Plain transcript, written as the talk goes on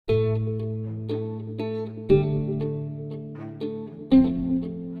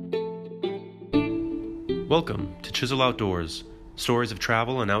Welcome to Chisel Outdoors, stories of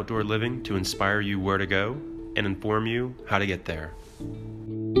travel and outdoor living to inspire you where to go and inform you how to get there.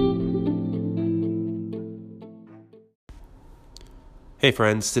 Hey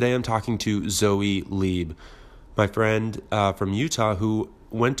friends, today I'm talking to Zoe Lieb, my friend from Utah who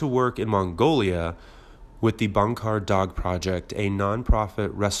went to work in Mongolia with the Bangkhar Dog Project, a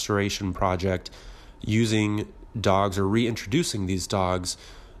nonprofit restoration project using dogs or reintroducing these dogs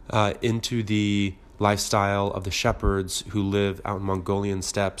into the lifestyle of the shepherds who live out in Mongolian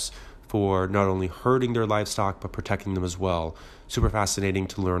steppes for not only herding their livestock but protecting them as well. Super fascinating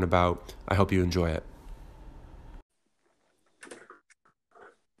to learn about. I hope you enjoy it.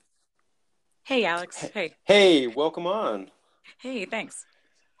 Hey, Alex. Hey. Hey, welcome on. Hey, thanks.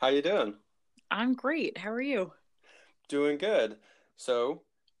 How you doing? I'm great. How are you? Doing good. So,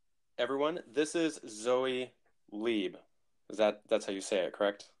 everyone, this is Zoe Lieb. That's how you say it,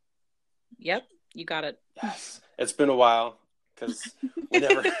 correct? Yep, you got it. Yes. It's been a while because we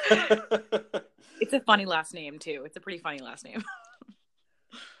never. It's a funny last name too. It's a pretty funny last name.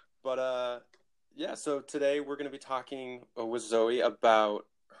 But yeah, so today we're going to be talking with Zoe about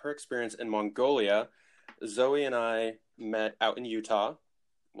her experience in Mongolia. Zoe and I met out in Utah,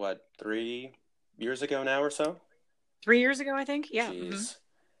 3 years ago now or so? 3 years ago, I think. Yeah. Jeez.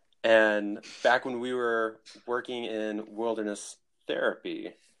 And back when we were working in wilderness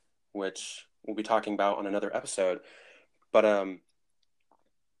therapy, which we'll be talking about on another episode. But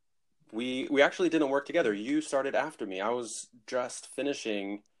we actually didn't work together. You started after me. I was just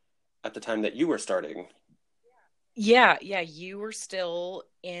finishing at the time that you were starting. Yeah. You were still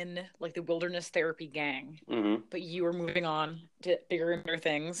in like the wilderness therapy gang, Mm-hmm. but you were moving on to bigger and better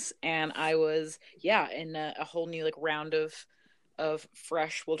things, and I was in a whole new like round of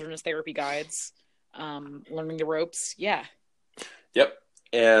fresh wilderness therapy guides, learning the ropes. Yeah. Yep.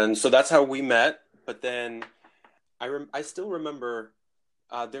 And so that's how we met. But then I still remember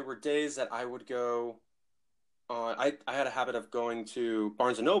there were days that I would go on. I had a habit of going to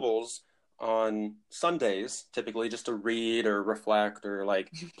Barnes and Nobles on Sundays, typically just to read or reflect or like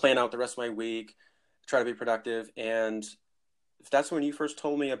plan out the rest of my week, try to be productive. And that's when you first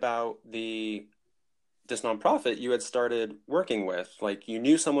told me about this nonprofit you had started working with. Like you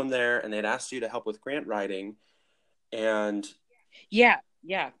knew someone there and they'd asked you to help with grant writing. And Yeah.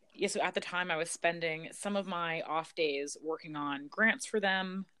 So at the time, I was spending some of my off days working on grants for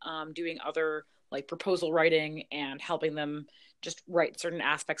them, doing other like proposal writing and helping them just write certain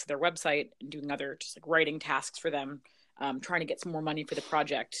aspects of their website and doing other just like writing tasks for them, trying to get some more money for the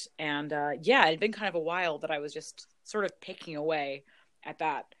project. And it had been kind of a while that I was just sort of picking away at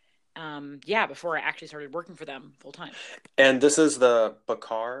that. Before I actually started working for them full time. and this is the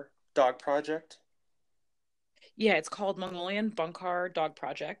Bangkhar Dog Project. Yeah, it's called Mongolian Bangkhar Dog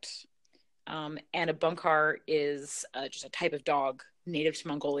Project. And a Bangkhar is just a type of dog native to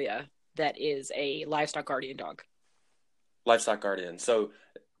Mongolia that is a livestock guardian dog. Livestock guardian. So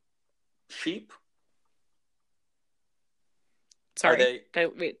sheep, are Sorry. they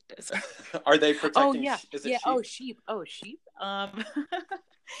Wait. Sorry. are they Oh protecting yeah, is it yeah. sheep? Oh sheep.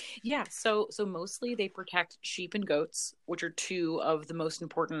 Yeah. So mostly they protect sheep and goats, which are two of the most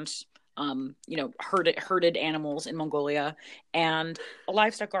important, herded animals in Mongolia. And a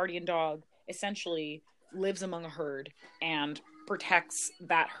livestock guardian dog essentially lives among a herd and protects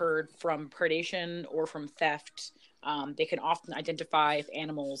that herd from predation or from theft. They can often identify if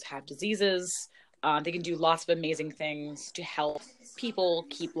animals have diseases. They can do lots of amazing things to help people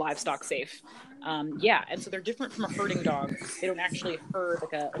keep livestock safe. And so they're different from a herding dog. They don't actually herd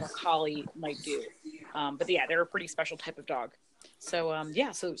like a collie might do. But yeah, they're a pretty special type of dog. So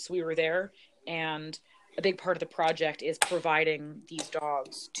we were there, and a big part of the project is providing these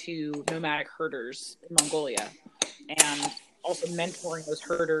dogs to nomadic herders in Mongolia, and also mentoring those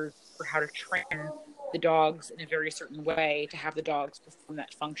herders for how to train the dogs in a very certain way to have the dogs perform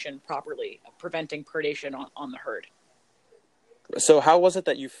that function properly, preventing predation on the herd. So how was it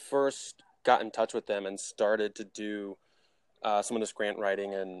that you first got in touch with them and started to do some of this grant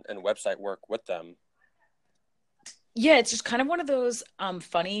writing and website work with them? Yeah, it's just kind of one of those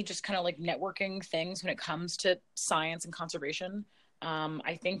funny, just kind of like networking things when it comes to science and conservation.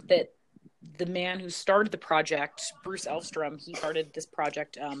 I think that the man who started the project, Bruce Elfstrom, he started this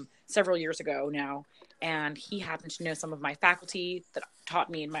project several years ago now, and he happened to know some of my faculty that taught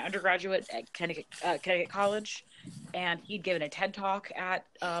me in my undergraduate at Connecticut College, and he'd given a TED Talk at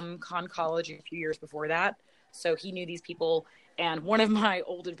Conn College a few years before that, so he knew these people, and one of my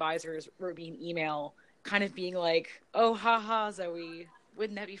old advisors wrote me an email kind of being like, oh, haha, Zoe,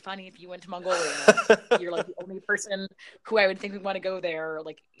 wouldn't that be funny if you went to Mongolia? You're like the only person who I would think would want to go there.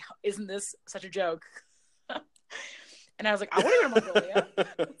 Like, isn't this such a joke? And I was like, I want to go to Mongolia.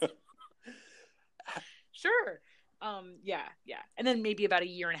 Sure. Yeah. And then maybe about a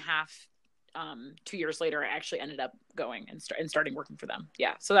year and a half, 2 years later, I actually ended up going and starting working for them.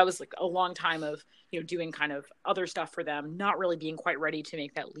 Yeah. So that was like a long time of, doing kind of other stuff for them, not really being quite ready to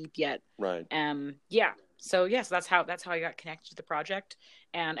make that leap yet. Right. Yeah. So that's how I got connected to the project.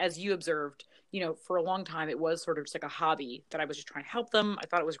 And as you observed, for a long time, it was sort of just like a hobby that I was just trying to help them. I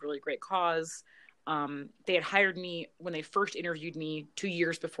thought it was a really great cause. They had hired me when they first interviewed me 2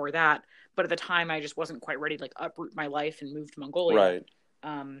 years before that, but at the time I just wasn't quite ready to like uproot my life and move to Mongolia. Right.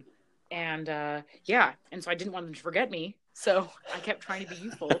 Yeah, and so I didn't want them to forget me, so I kept trying to be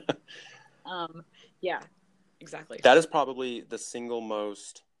useful. Yeah, exactly. That is probably the single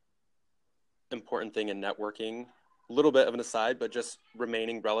most important thing in networking. A little bit of an aside, but just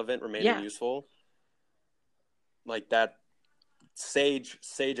remaining relevant, remaining useful. Like that sage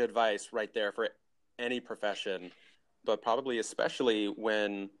advice right there for any profession, but probably especially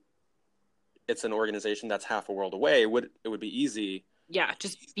when it's an organization that's half a world away, it would be easy. Yeah,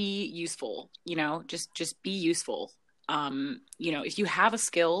 just be useful, just be useful. If you have a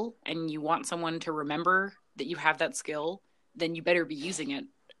skill and you want someone to remember that you have that skill, then you better be using it.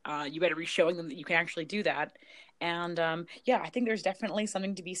 You better be showing them that you can actually do that. And I think there's definitely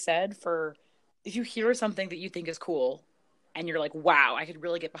something to be said for if you hear something that you think is cool and you're like, wow, I could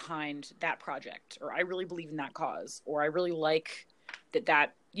really get behind that project, or I really believe in that cause, or I really like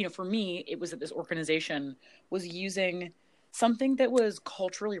that, for me, it was that this organization was using something that was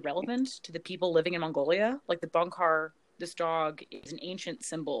culturally relevant to the people living in Mongolia. Like the Bongkar, this dog is an ancient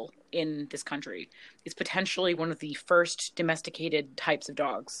symbol in this country. It's potentially one of the first domesticated types of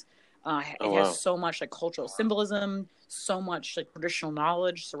dogs. It has so much like cultural symbolism, so much like traditional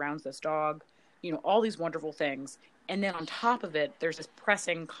knowledge surrounds this dog, all these wonderful things. And then on top of it, there's this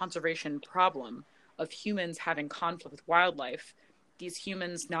pressing conservation problem of humans having conflict with wildlife. These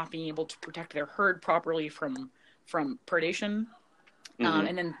humans not being able to protect their herd properly from predation.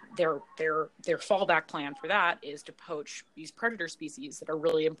 And then their fallback plan for that is to poach these predator species that are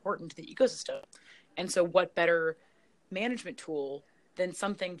really important to the ecosystem. And so what better management tool than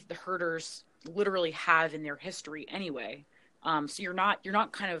something that the herders literally have in their history anyway. So you're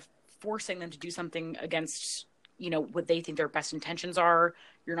not kind of forcing them to do something against, what they think their best intentions are.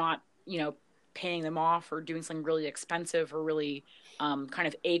 You're not, paying them off or doing something really expensive or really kind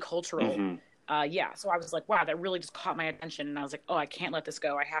of acultural. So I was like, wow, that really just caught my attention. And I was like, oh, I can't let this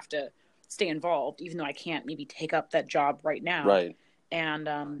go. I have to stay involved, even though I can't maybe take up that job right now. Right. And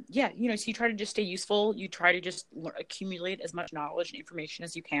so you try to just stay useful. You try to just accumulate as much knowledge and information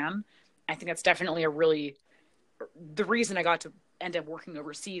as you can. I think that's definitely the reason I got to end up working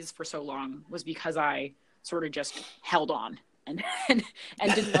overseas for so long was because I sort of just held on and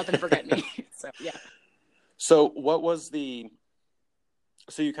didn't let them forget me. So, yeah. So what was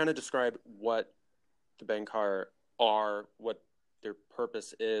so you kind of described what the Bongkar are, what their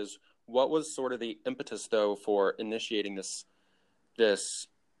purpose is. What was sort of the impetus, though, for initiating this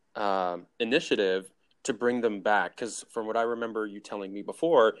initiative to bring them back? Because from what I remember you telling me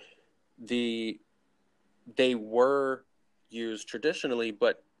before, they were used traditionally,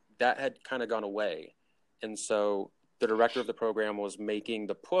 but that had kind of gone away. And so the director of the program was making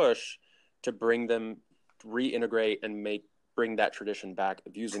the push to bring them, reintegrate and bring that tradition back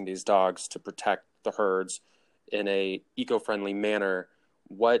of using these dogs to protect the herds in a eco-friendly manner.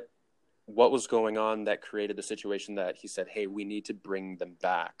 What was going on that created the situation that he said, hey, we need to bring them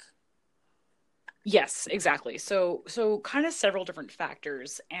back? Yes, exactly. So kind of several different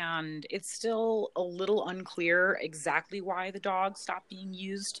factors, and it's still a little unclear exactly why the dog stopped being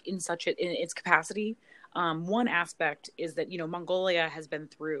used in its capacity. One aspect is that, Mongolia has been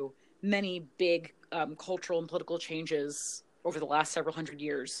through many big cultural and political changes over the last several hundred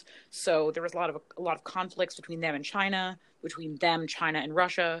years. So there was a lot of conflicts between them and China, between them, China, and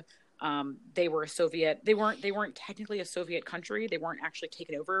Russia. They were a Soviet. They weren't technically a Soviet country. They weren't actually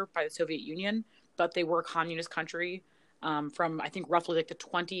taken over by the Soviet Union, but they were a communist country from I think roughly like the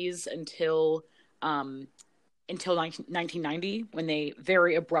 20s until 1990, when they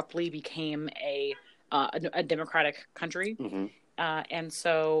very abruptly became a democratic country. And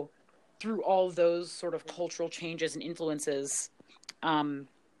so through all of those sort of cultural changes and influences,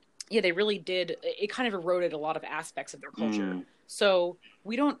 they really did. It kind of eroded a lot of aspects of their culture. So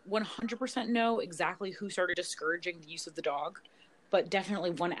we don't 100% know exactly who started discouraging the use of the dog, but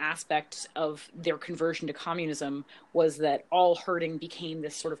definitely one aspect of their conversion to communism was that all herding became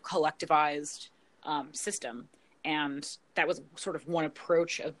this sort of collectivized system. And that was sort of one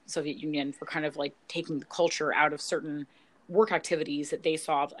approach of Soviet Union for kind of like taking the culture out of certain work activities that they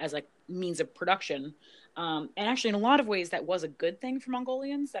saw as like means of production. And actually, in a lot of ways, that was a good thing for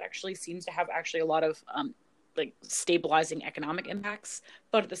Mongolians. That actually seems to have actually a lot of like stabilizing economic impacts.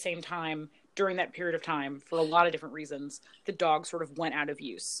 But at the same time, during that period of time, for a lot of different reasons, the dog sort of went out of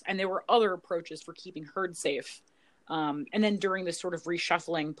use. And there were other approaches for keeping herds safe. And then during this sort of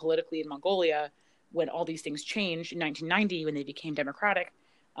reshuffling politically in Mongolia, when all these things changed in 1990, when they became democratic,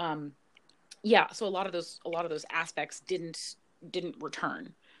 so a lot of those aspects didn't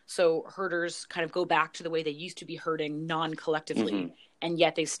return. So herders kind of go back to the way they used to be herding non-collectively, mm-hmm. and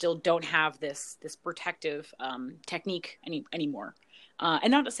yet they still don't have this protective technique anymore.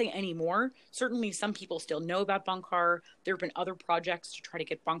 And not to say anymore, certainly some people still know about Bangkhar. There have been other projects to try to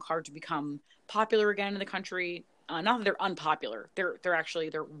get Bangkhar to become popular again in the country. Not that they're unpopular;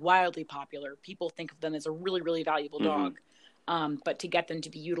 they're wildly popular. People think of them as a really, really valuable dog. Mm-hmm. But to get them to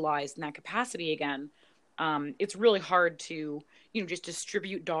be utilized in that capacity again, it's really hard to, just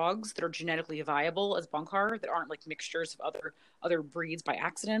distribute dogs that are genetically viable as Bangkhar, that aren't like mixtures of other breeds by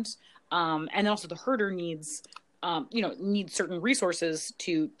accident. And also the herder needs certain resources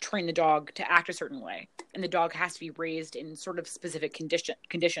to train the dog to act a certain way. And the dog has to be raised in sort of specific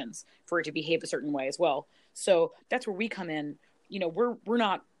conditions for it to behave a certain way as well. So that's where we come in. We're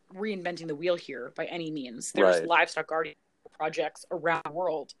not reinventing the wheel here by any means. There's right. livestock guardian projects around the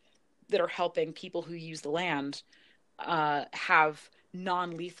world that are helping people who use the land have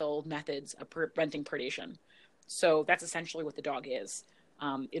non-lethal methods of preventing predation. So that's essentially what the dog is.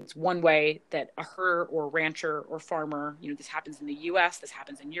 It's one way that a herder or rancher or farmer, this happens in the US, this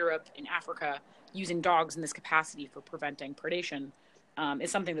happens in Europe, in Africa, using dogs in this capacity for preventing predation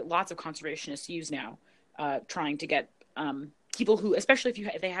is something that lots of conservationists use now, trying to get people who, especially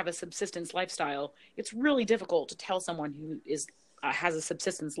if they have a subsistence lifestyle, it's really difficult to tell someone who has a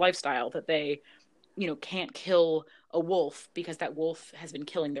subsistence lifestyle that they, can't kill a wolf because that wolf has been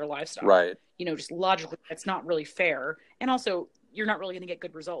killing their livestock. Right. Just logically, that's not really fair. And also, you're not really going to get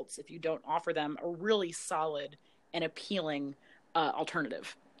good results if you don't offer them a really solid and appealing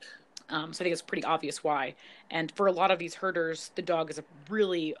alternative. So I think it's pretty obvious why. And for a lot of these herders, the dog is a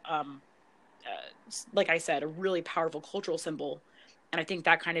really, like I said, a really powerful cultural symbol. And I think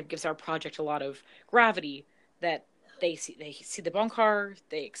that kind of gives our project a lot of gravity, that they see the Bangkhar,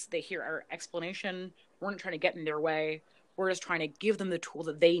 they hear our explanation. We're not trying to get in their way. We're just trying to give them the tool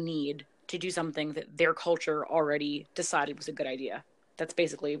that they need to do something that their culture already decided was a good idea. That's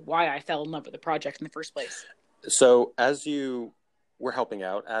basically why I fell in love with the project in the first place. So as you were helping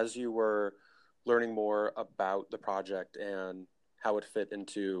out, as you were learning more about the project and how it fit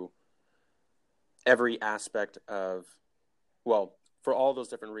into every aspect of, well, for all those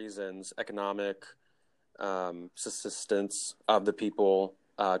different reasons, economic, subsistence of the people,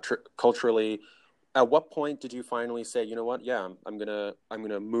 culturally, at what point did you finally say, you know what? Yeah, I'm gonna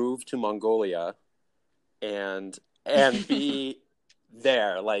move to Mongolia, and be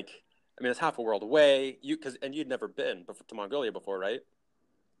there. Like, I mean, it's half a world away. You'd never been to Mongolia before, right?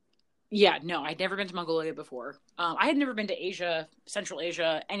 Yeah, no, I'd never been to Mongolia before. I had never been to Asia, Central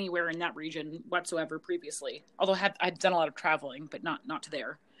Asia, anywhere in that region whatsoever previously. Although I'd done a lot of traveling, but not to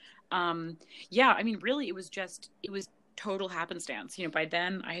there. Yeah, I mean, really, it was total happenstance. By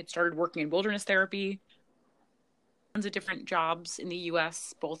then I had started working in wilderness therapy, tons of different jobs in the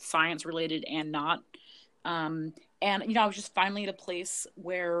US, both science related and not. And I was just finally at a place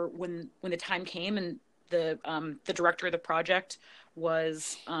where when the time came and the director of the project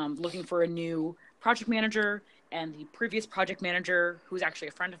was looking for a new project manager, and the previous project manager, who was actually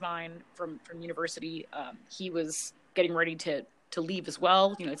a friend of mine from university, he was getting ready to leave as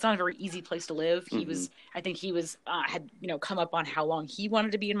well. It's not a very easy place to live. I think he was had come up on how long he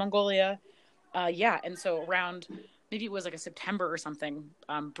wanted to be in Mongolia. And so around, maybe it was like a September or something,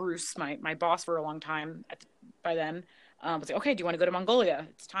 Bruce, my boss for a long time by then, was like, okay, do you want to go to Mongolia?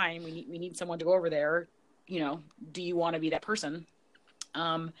 It's time. We need someone to go over there. Do you want to be that person?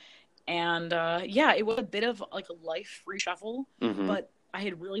 It was a bit of like a life reshuffle, but I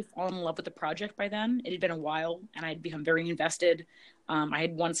had really fallen in love with the project by then. It had been a while, and I had become very invested. I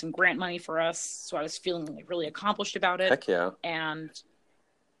had won some grant money for us, so I was feeling like really accomplished about it. Heck yeah. And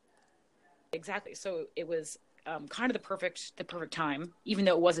exactly. So it was kind of the perfect time, even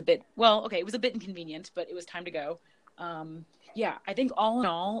though it was it was a bit inconvenient, but it was time to go. I think all in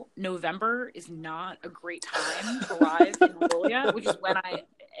all, November is not a great time to arrive in Mongolia, which is when I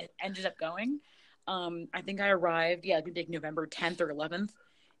ended up going. I think I arrived, like November 10th or 11th.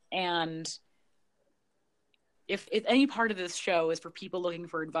 And if any part of this show is for people looking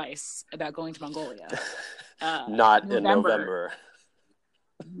for advice about going to Mongolia, not in November.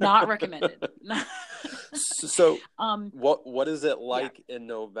 Not recommended. So, um, what is it yeah, like in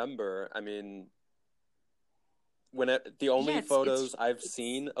November? I mean, the yeah, only it's photos I've it's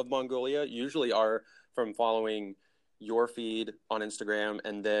seen of Mongolia usually are from following your feed on Instagram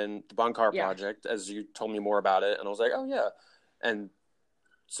and then the Bankar yeah. project, as you told me more about it, and I was like, oh yeah, and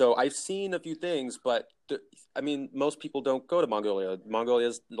so I've seen a few things, but I mean, most people don't go to Mongolia.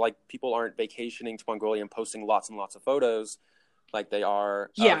 Mongolia's like people aren't vacationing to Mongolia and posting lots and lots of photos like they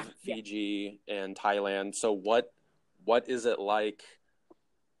are Yeah, of yeah. Fiji and Thailand. So what is it like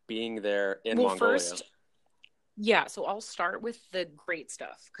being there in Well, Mongolia? first, yeah, so I'll start with the great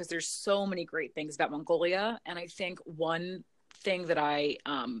stuff because there's so many great things about Mongolia. And I think one thing that I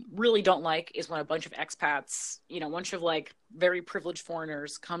really don't like is when a bunch of expats, a bunch of like very privileged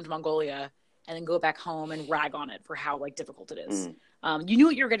foreigners come to Mongolia and then go back home and rag on it for how like difficult it is. Mm. You knew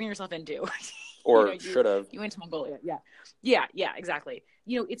what you were getting yourself into. Or You should have. you went to Mongolia. Yeah. Yeah, yeah, exactly.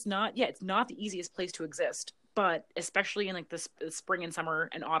 It's not the easiest place to exist, but especially in like the spring and summer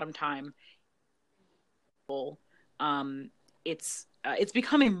and autumn time, um, it's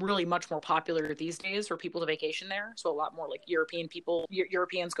becoming really much more popular these days for people to vacation there. So a lot more like Europeans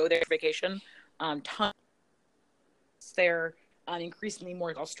go there to vacation. Tons there. Increasingly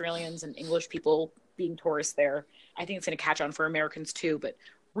more Australians and English people being tourists there. I think it's going to catch on for Americans too. But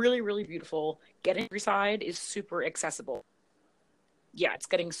really, really beautiful. Getting countryside is super accessible. Yeah, it's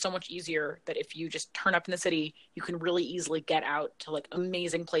getting so much easier that if you just turn up in the city, you can really easily get out to like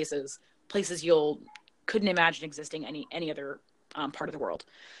amazing places you'll couldn't imagine existing any other part of the world.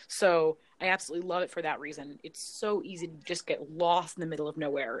 So I absolutely love it for that reason. It's so easy to just get lost in the middle of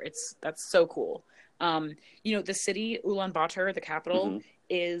nowhere. That's so cool. The city Ulaanbaatar, the capital, Mm-hmm.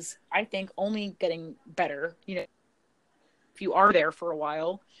 is I think only getting better. If you are there for a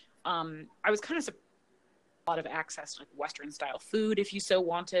while, I was kind of surprised a lot of access to like Western style food if you so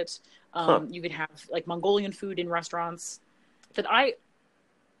want it. Huh. You can have like Mongolian food in restaurants that I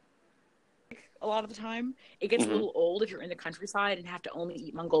a lot of the time. It gets a Mm-hmm. little old if you're in the countryside and have to only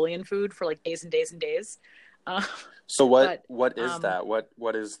eat Mongolian food for like days and days and days. Uh, So but what is um, that?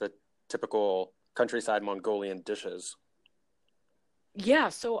 What is the typical countryside Mongolian dishes? yeah,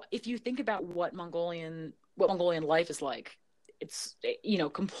 so if you think about what Mongolian life is like, it's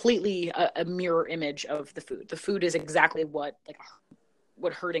completely a mirror image of the food. The food is exactly what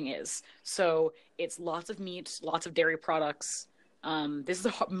herding is. So it's lots of meat, lots of dairy products.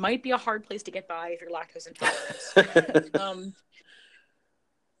 Might be a hard place to get by if you're lactose intolerant. um,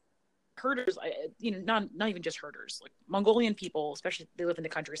 Herders, not even just herders, like Mongolian people, especially they live in the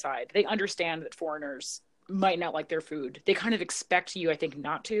countryside. They understand that foreigners might not like their food. They kind of expect you, I think,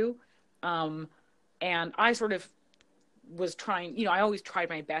 not to. Um, and I sort of was trying, I always tried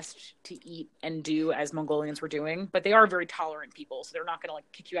my best to eat and do as Mongolians were doing, but they are very tolerant people, so they're not going to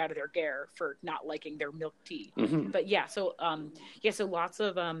like kick you out of their ger for not liking their milk tea. Mm-hmm. But so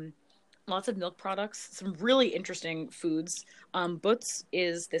lots of milk products, some really interesting foods. Butz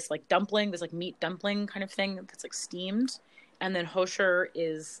is this like dumpling, this like meat dumpling kind of thing that's like steamed, and then hosher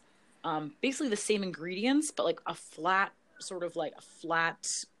is basically the same ingredients, but like a flat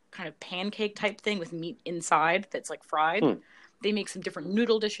kind of pancake type thing with meat inside that's like fried. Hmm. They make some different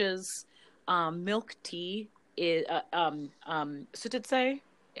noodle dishes. Milk tea is sutitse.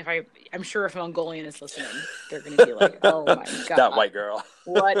 I'm sure if a Mongolian is listening, they're going to be like, "Oh my That god, white girl.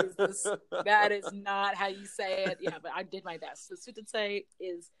 what is this? That is not how you say it." Yeah, but I did my best. So sutitse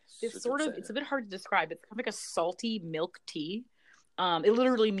is this sort of. It's a bit hard to describe. It's kind of like a salty milk tea. It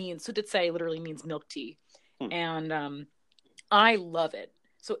literally means sutitse literally means milk tea, Hmm. and I love it.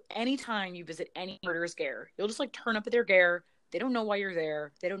 So anytime you visit any murderer's ger, you'll just like turn up at their ger. They don't know why you're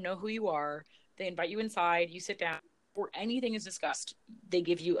there. They don't know who you are. They invite you inside. You sit down. Before anything is discussed, they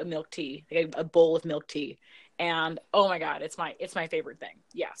give you a milk tea. They give a bowl of milk tea, and oh my god, it's my favorite thing.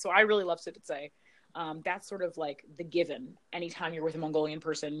 Yeah, so I really love sudetse. That's sort of like the given. Anytime you're with a Mongolian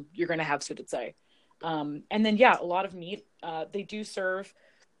person, you're going to have sudetse. And then yeah, a lot of meat. They do serve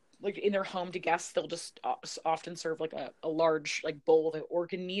like in their home to guests, they'll just often serve like a large like bowl of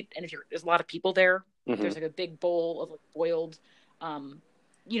organ meat. And if there's a lot of people there, Mm-hmm. there's like a big bowl of like boiled, um,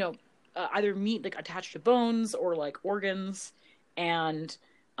 you know, either meat like attached to bones or like organs, and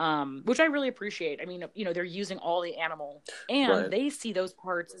which I really appreciate. I mean, they're using all the animal, and Right. they see those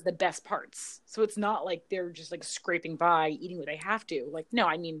parts as the best parts. So it's not like they're just like scraping by eating what they have to. Like, no,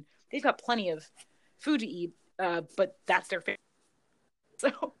 I mean they've got plenty of food to eat, but that's their favorite.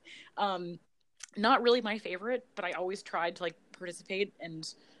 So, um, not really my favorite, but I always tried to like participate. And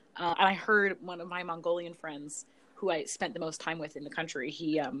I heard one of my Mongolian friends, who I spent the most time with in the country,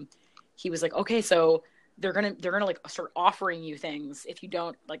 he was like, okay, so they're gonna like start offering you things if you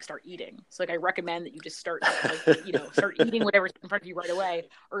don't like start eating. So like I recommend that you just start like start eating whatever's in front of you right away,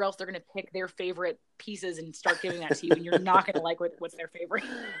 or else they're gonna pick their favorite pieces and start giving that to you, and you're not gonna like what's their favorite.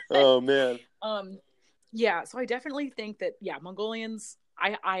 Oh man. Yeah, so I definitely think that Mongolians.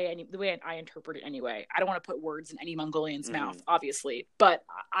 The way I interpret it anyway. I don't want to put words in any Mongolian's mouth, obviously, but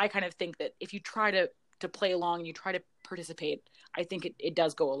I kind of think that if you try to play along and you try to participate, I think it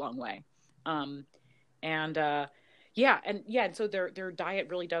does go a long way. And so their diet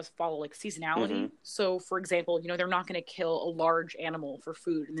really does follow like seasonality. So for example, they're not going to kill a large animal for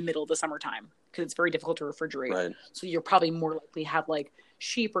food in the middle of the summertime because it's very difficult to refrigerate. Right. So you're probably more likely to have like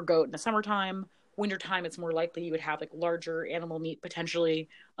sheep or goat in the summertime. Wintertime, it's more likely you would have like larger animal meat potentially,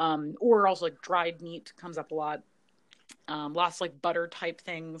 or also like dried meat comes up a lot. Lots of like butter type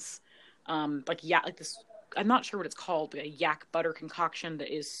things, like this. I'm not sure what it's called, but a yak butter concoction that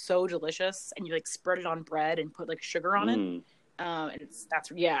is so delicious, and you like spread it on bread and put like sugar on it, and it's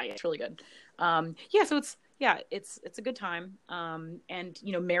really good. So it's a good time. And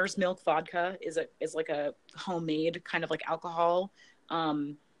mare's milk vodka is like a homemade kind of like alcohol.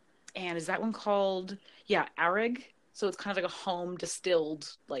 And is that one called Arag? So it's kind of like a home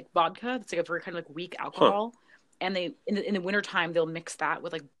distilled like vodka. It's like a very kind of like weak alcohol. And they in the wintertime they'll mix that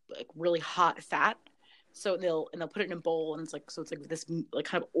with like really hot fat. So they'll put it in a bowl, and it's like this like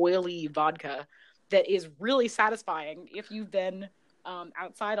kind of oily vodka that is really satisfying if you've been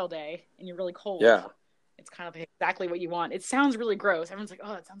outside all day and you're really cold. Yeah. It's kind of exactly what you want. It sounds really gross. Everyone's like,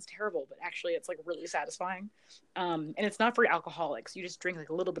 "Oh, that sounds terrible," but actually, it's like really satisfying. And it's not for alcoholics. You just drink like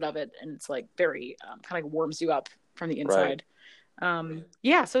a little bit of it, and it's like very kind of warms you up from the inside.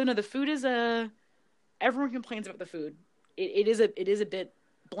 Right. So the food is everyone complains about the food. It is a bit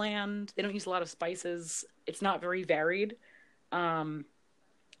bland. They don't use a lot of spices. It's not very varied. But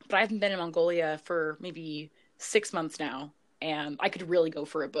I haven't been in Mongolia for maybe 6 months now. And I could really go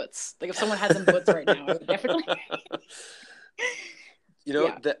for a butz. Like if someone has some butz right now, I would definitely.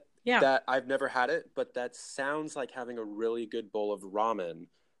 That I've never had it, but that sounds like having a really good bowl of ramen.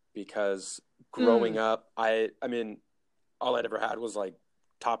 Because growing up, I mean, all I'd ever had was like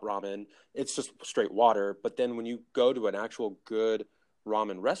top ramen. It's just straight water. But then when you go to an actual good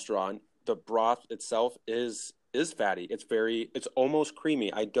ramen restaurant, the broth itself is fatty. It's almost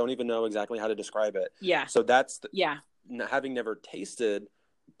creamy. I don't even know exactly how to describe it. Yeah. So that's having never tasted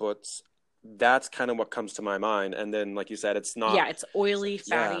butz, that's kind of what comes to my mind. And then, like you said, it's not. Yeah, it's oily,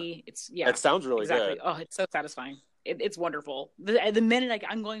 fatty. Yeah. It sounds really good. Oh, it's so satisfying. It's wonderful. The minute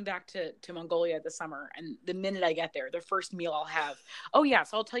I'm going back to Mongolia this summer, and the minute I get there, the first meal I'll have. Oh yeah,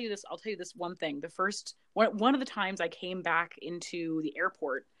 so I'll tell you this one thing. The first one of the times I came back into the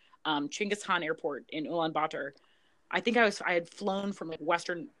airport, Chinggis Khan Airport in Ulaanbaatar. I think I had flown from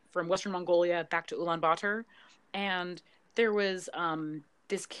Western Mongolia back to Ulaanbaatar. And there was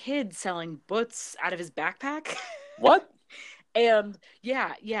this kid selling butz out of his backpack. What? And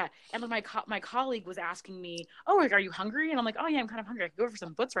and my colleague was asking me, "Oh, like, are you hungry?" And I'm like, "Oh yeah, I'm kind of hungry. I could go for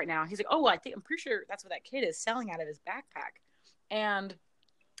some butz right now." He's like, "Oh, well, I'm pretty sure that's what that kid is selling out of his backpack." And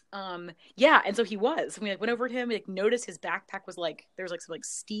and so he was. And we went over to him. We noticed his backpack was there was some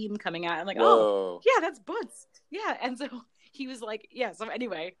steam coming out. I'm like, whoa. Oh yeah, that's butz. Yeah, and so. He was like, so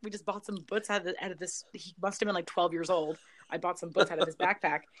anyway, we just bought some butz out of this. He must have been 12 years old. I bought some butz out of his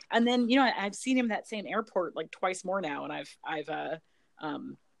backpack. And then, I've seen him that same airport twice more now. And I've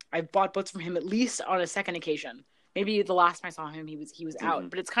bought butz from him at least on a second occasion. Maybe the last time I saw him, he was out,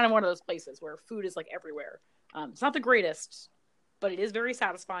 but it's kind of one of those places where food is everywhere. It's not the greatest, but it is very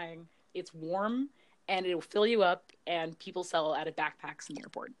satisfying. It's warm and it'll fill you up, and people sell out of backpacks in the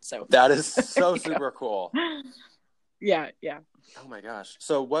airport. So that is so super cool. Yeah. Oh my gosh.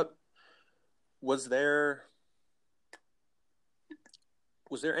 So what was there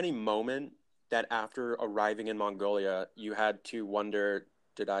any moment that after arriving in Mongolia you had to wonder,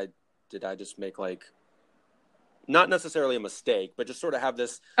 did I just make not necessarily a mistake, but just sort of have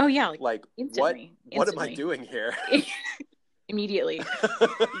this instantly. What am I doing here? Immediately.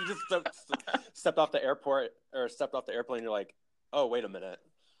 You just stepped off the airport or stepped off the airplane, you're like, "Oh, wait a minute."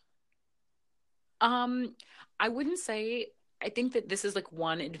 I wouldn't say. I think that this is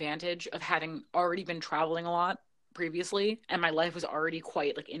one advantage of having already been traveling a lot previously, and my life was already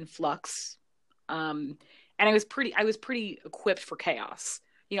quite in flux. And I was pretty equipped for chaos.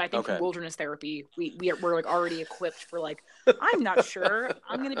 I think from wilderness therapy, we're already equipped for I'm not sure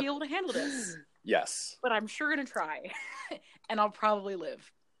I'm going to be able to handle this. Yes, but I'm sure going to try, and I'll probably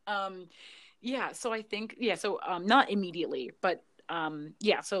live. So I think so not immediately, but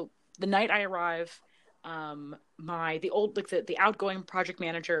so the night I arrive. the outgoing project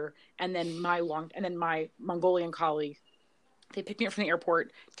manager, and then my Mongolian colleague. They pick me up from the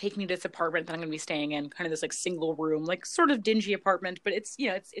airport, take me to this apartment that I'm going to be staying in, kind of this like single room, like sort of dingy apartment, but it's,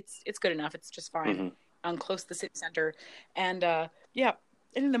 it's good enough. It's just fine. Mm-hmm. Close to the city center. And yeah,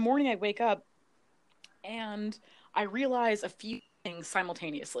 and in the morning I wake up and I realize a few things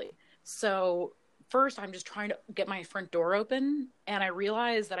simultaneously. So first, I'm just trying to get my front door open, and I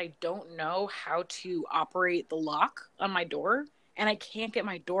realize that I don't know how to operate the lock on my door, and I can't get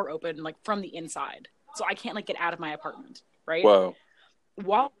my door open like from the inside. So I can't like get out of my apartment, right? Whoa.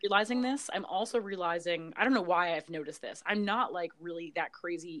 While realizing this, I'm also realizing, I don't know why I've noticed this. I'm not like really that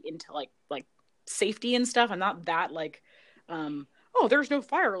crazy into like safety and stuff. I'm not that like oh, there's no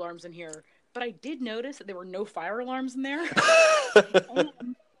fire alarms in here. But I did notice that there were no fire alarms in there.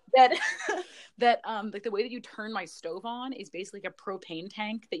 that like the way that you turn my stove on is basically like a propane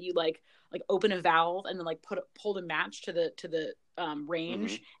tank that you like open a valve and then like pull the match to the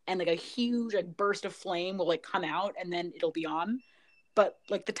range, Mm-hmm. and like a huge like burst of flame will like come out and then it'll be on. But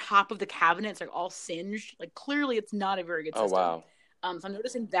like the top of the cabinet's like all singed. Like clearly it's not a very good Oh, system. wow. So I'm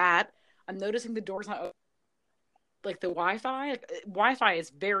noticing that. I'm noticing the door's not open. Like the Wi-Fi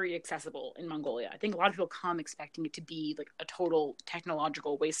is very accessible in Mongolia. I think a lot of people come expecting it to be like a total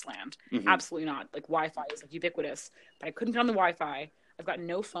technological wasteland. Mm-hmm. Absolutely not. Like Wi-Fi is like ubiquitous, but I couldn't get on the Wi-Fi. I've got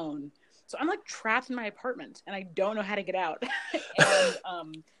no phone. So I'm like trapped in my apartment and I don't know how to get out.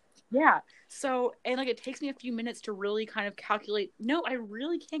 And yeah. So, and like it takes me a few minutes to really kind of calculate, no, I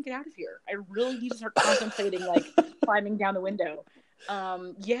really can't get out of here. I really need to start contemplating like climbing down the window.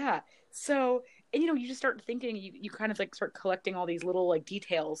 Yeah. So, and you just start thinking, you kind of like start collecting all these little like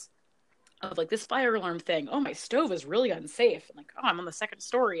details of like this fire alarm thing. Oh, my stove is really unsafe. I'm like, oh, I'm on the second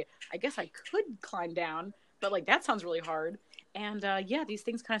story. I guess I could climb down, but like that sounds really hard. And yeah, these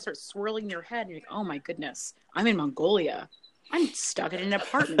things kind of start swirling in your head. And you're like, oh my goodness, I'm in Mongolia. I'm stuck in an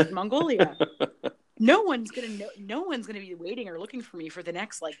apartment in Mongolia. No one's gonna be waiting or looking for me for the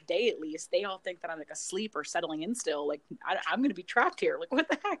next like day at least. They all think that I'm like asleep or settling in still. Like I'm gonna be trapped here. Like what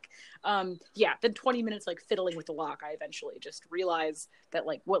the heck? Yeah. Then 20 minutes like fiddling with the lock, I eventually just realize that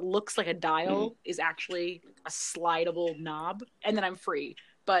like what looks like a dial is actually a slidable knob, and then I'm free.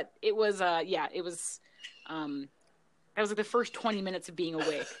 But it was yeah, it was that was like the first 20 minutes of being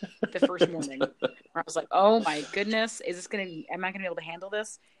awake the first morning, where I was like, oh my goodness, am I gonna be able to handle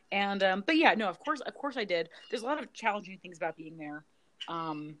this? And but yeah, no, of course I did. There's a lot of challenging things about being there.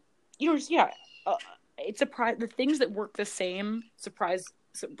 Just yeah, it surprised the things that work the same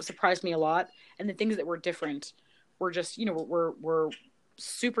surprised me a lot, and the things that were different were just were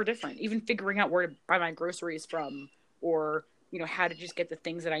super different. Even figuring out where to buy my groceries from, or how to just get the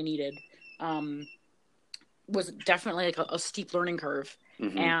things that I needed, was definitely like a steep learning curve.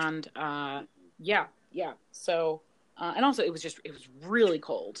 Mm-hmm. And yeah. So. And also, it was really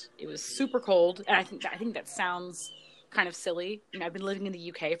cold. It was super cold, and I think that sounds kind of silly. I've been living in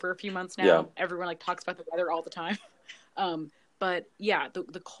the UK for a few months now. Yeah. Everyone like talks about the weather all the time, but yeah,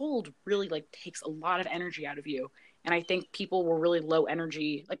 the cold really like takes a lot of energy out of you. And I think people were really low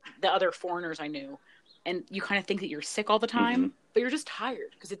energy, like the other foreigners I knew. And you kind of think that you're sick all the time, but you're just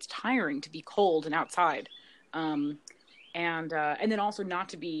tired because it's tiring to be cold and outside, and then also not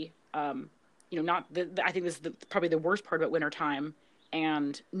to be. I think this is probably the worst part about wintertime,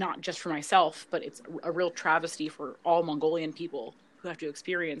 and not just for myself, but it's a real travesty for all Mongolian people who have to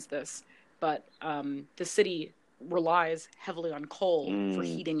experience this. But the city relies heavily on coal for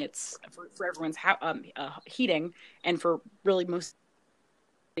heating for everyone's heating, and for really most.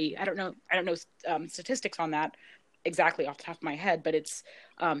 I don't know statistics on that exactly off the top of my head, but it's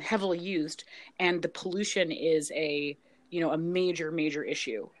heavily used, and the pollution is a major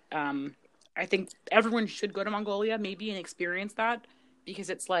issue. I think everyone should go to Mongolia maybe and experience that, because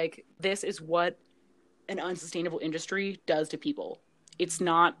it's like, this is what an unsustainable industry does to people. It's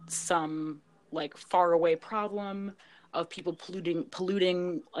not some like far away problem of people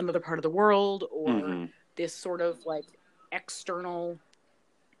polluting another part of the world, or this sort of like external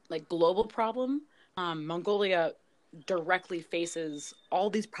like global problem. Mongolia directly faces all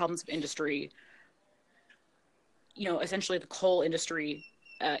these problems of industry. Essentially the coal industry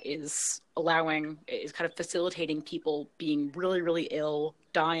is kind of facilitating people being really, really ill,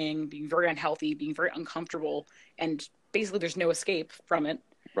 dying, being very unhealthy, being very uncomfortable, and basically there's no escape from it.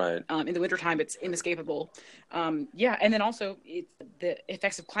 Right. In the wintertime, it's inescapable. Yeah, and then also the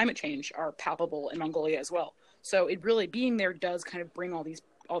effects of climate change are palpable in Mongolia as well. So it really, being there does kind of bring all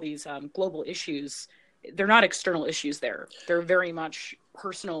these global issues. They're not external issues there. They're very much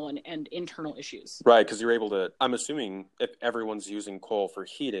personal and internal issues. Right, because you're able to, I'm assuming if everyone's using coal for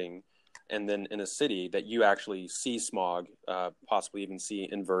heating and then in a city that you actually see smog, possibly even see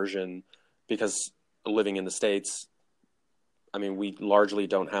inversion, because living in the States, I mean, we largely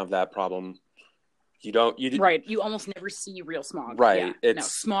don't have that problem. Right. You almost never see real smog. Right. Yeah. No,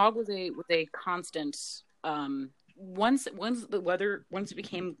 smog was a constant. Once it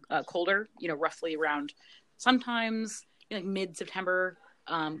became colder, roughly around sometimes like mid-September,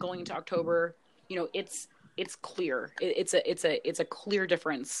 going into October, it's clear. It's a clear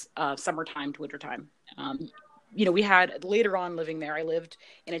difference, summertime to wintertime. We had later on living there, I lived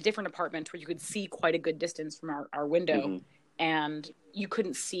in a different apartment where you could see quite a good distance from our window, mm-hmm. and you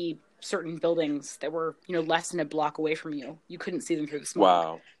couldn't see certain buildings that were, less than a block away from you. You couldn't see them through the smog.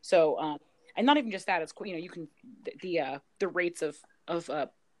 Wow. So, and not even just that, it's, you can, the rates of the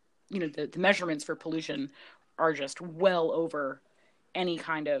measurements for pollution are just well over any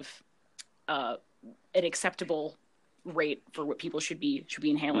kind of, an acceptable rate for what people should be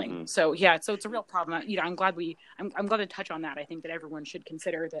inhaling. Mm-hmm. So yeah, so it's a real problem. I'm glad to touch on that. I think that everyone should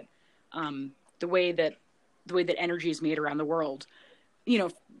consider that, the way that energy is made around the world,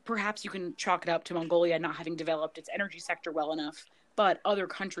 perhaps you can chalk it up to Mongolia not having developed its energy sector well enough, but other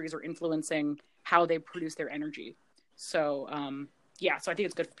countries are influencing how they produce their energy. So, so I think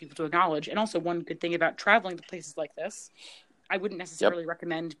it's good for people to acknowledge. And also, one good thing about traveling to places like this, I wouldn't necessarily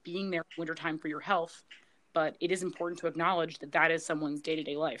recommend being there in wintertime for your health, but it is important to acknowledge that is someone's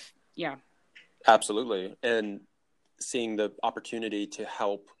day-to-day life. Yeah. Absolutely. And seeing the opportunity to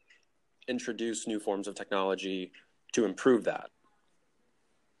help introduce new forms of technology to improve that.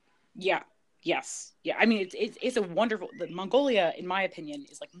 Yeah. Yes. Yeah. I mean, it's a wonderful, Mongolia, in my opinion,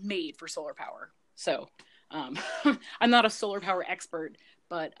 is like made for solar power. So, I'm not a solar power expert,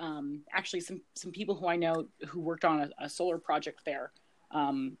 but, actually some people who I know who worked on a solar project there,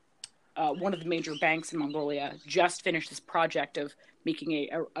 one of the major banks in Mongolia just finished this project of making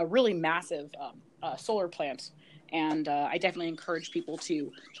a really massive, solar plant. And, I definitely encourage people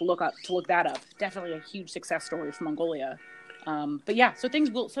to look that up. Definitely a huge success story for Mongolia. But yeah, so things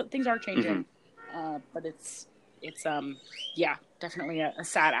are changing, but it's definitely a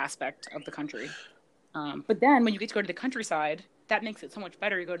sad aspect of the country. But then when you get to go to the countryside, that makes it so much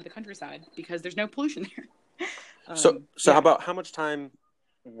better. You go to the countryside because there's no pollution there. How much time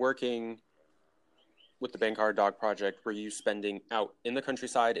working with the Bankar Dog Project were you spending out in the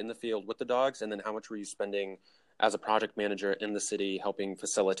countryside, in the field with the dogs? And then how much were you spending as a project manager in the city helping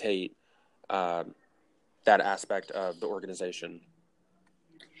facilitate that aspect of the organization?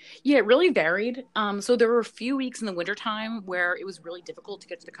 Yeah, it really varied. So there were a few weeks in the wintertime where it was really difficult to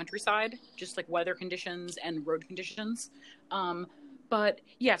get to the countryside, just like weather conditions and road conditions. But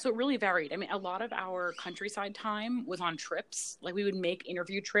yeah, so it really varied. I mean, a lot of our countryside time was on trips. Like we would make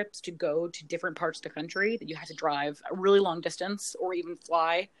interview trips to go to different parts of the country that you had to drive a really long distance or even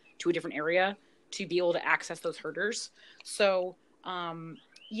fly to a different area to be able to access those herders. So,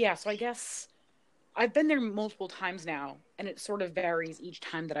 so I guess I've been there multiple times now, and it sort of varies each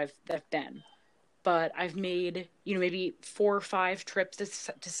time that I've been. But I've made, maybe 4 or 5 trips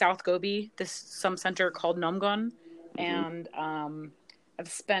to South Gobi, some center called Namgon, and I've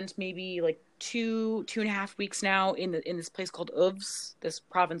spent maybe like 2.5 weeks now in this place called Uvs, this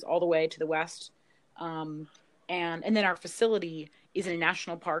province all the way to the west, and then our facility is in a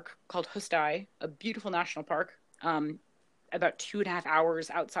national park called Hustai, a beautiful national park, about 2.5 hours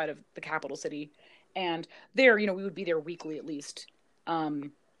outside of the capital city. And there, we would be there weekly at least. So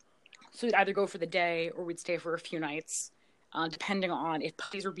we'd either go for the day or we'd stay for a few nights, depending on if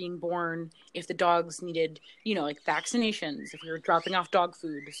puppies were being born, if the dogs needed, like vaccinations, if we were dropping off dog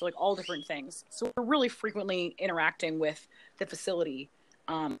food, so like all different things. So we're really frequently interacting with the facility,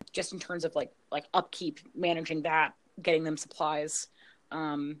 just in terms of like upkeep, managing that, getting them supplies.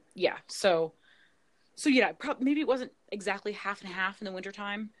 So maybe it wasn't exactly half and half in the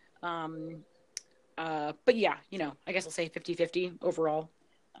wintertime. But yeah, I guess I'll say 50-50 overall.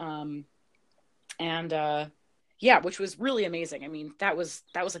 Which was really amazing. I mean, that was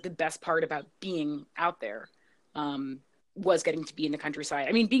like the best part about being out there, was getting to be in the countryside.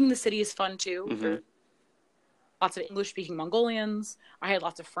 I mean, being in the city is fun too. Mm-hmm. There's lots of English speaking Mongolians. I had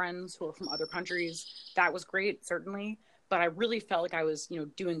lots of friends who were from other countries. That was great, certainly. But I really felt like I was,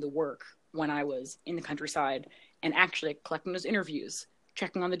 doing the work when I was in the countryside and actually collecting those interviews,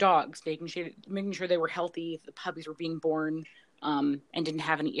 checking on the dogs, making sure they were healthy, the puppies were being born, and didn't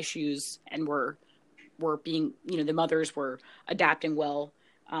have any issues and were being, the mothers were adapting well.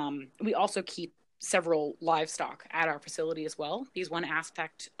 We also keep several livestock at our facility as well, because one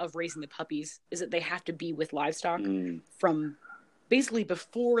aspect of raising the puppies is that they have to be with livestock from basically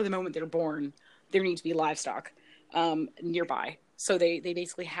before the moment they're born. There needs to be livestock nearby. So they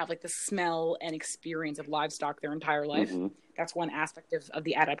basically have like the smell and experience of livestock their entire life. Mm-hmm. That's one aspect of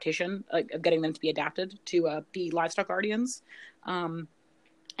the adaptation, like, of getting them to be adapted to be livestock guardians. And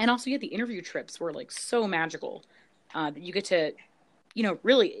also, the interview trips were like so magical that you get to,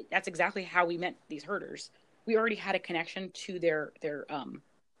 really, that's exactly how we met these herders. We already had a connection to their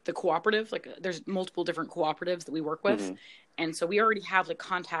the cooperative. Like, there's multiple different cooperatives that we work with, Mm-hmm. and so we already have like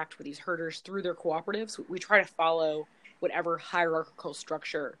contact with these herders through their cooperatives. We try to follow whatever hierarchical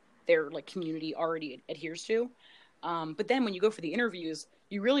structure their like community already adheres to. But then when you go for the interviews,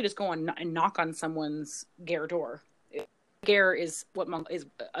 you really just go on and knock on someone's ger door. Ger is is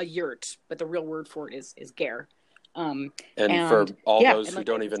a yurt, but the real word for it is ger. And for And all yeah, those and who like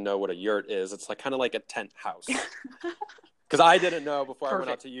don't even know what a yurt is, it's like kind of like a tent house. Because I didn't know before I went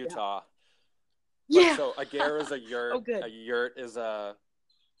out perfect. to Utah. But Yeah. so a ger is a yurt. Oh, good. A yurt is a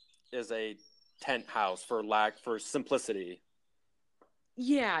tent house for simplicity.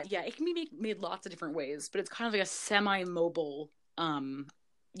 Yeah, yeah. It can be made lots of different ways, but it's kind of like a semi-mobile.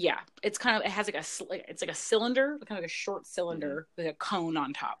 Yeah, it's kind of, it has like it's like a cylinder, kind of like a short cylinder with a cone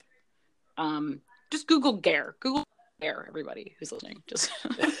on top. Just Google Ger. Google Ger, everybody who's listening. Just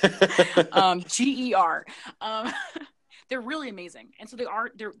GER. They're really amazing, and so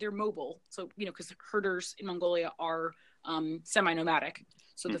they're mobile. So because herders in Mongolia are semi-nomadic,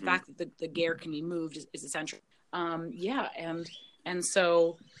 so the fact that the ger can be moved is essential. Yeah, and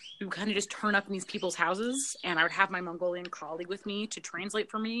so we would kind of just turn up in these people's houses, and I would have my Mongolian colleague with me to translate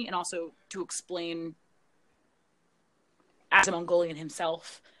for me, and also to explain as a Mongolian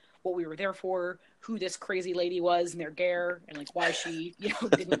himself what we were there for, who this crazy lady was in their ger, and like why she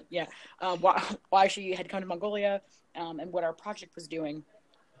didn't why she had come to Mongolia, and what our project was doing.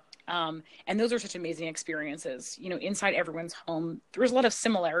 And those are such amazing experiences. Inside everyone's home, there was a lot of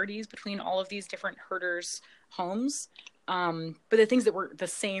similarities between all of these different herders' homes. But the things that were the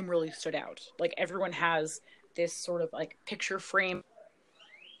same really stood out. Like, everyone has this sort of like picture frame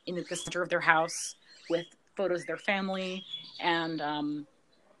in the center of their house with photos of their family, and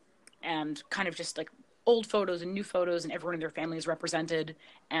kind of just like old photos and new photos, and everyone in their family is represented,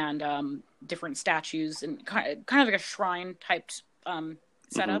 and different statues, and kind of like a shrine type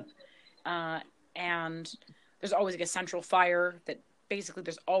setup. And there's always like a central fire that basically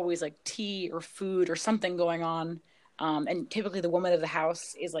there's always like tea or food or something going on. And typically the woman of the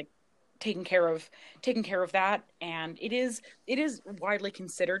house is like taking care of that. And it is widely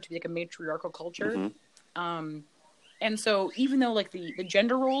considered to be like a matriarchal culture. And so even though like the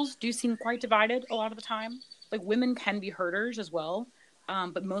gender roles do seem quite divided a lot of the time, like women can be herders as well.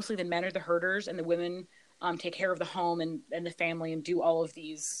 But mostly the men are the herders, and the women take care of the home and the family, and do all of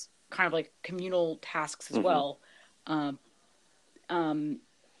these kind of like communal tasks as well.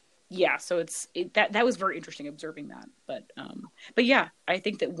 Yeah, so that was very interesting observing that. But yeah, I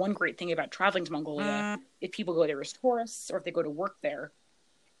think that one great thing about traveling to Mongolia, if people go there as tourists or if they go to work there,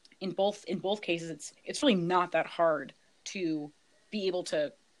 in both cases, it's really not that hard to be able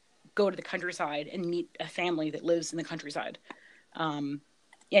to go to the countryside and meet a family that lives in the countryside.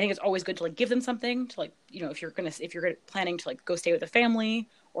 Yeah, I think it's always good to like give them something to, like, if you're planning to like go stay with a family,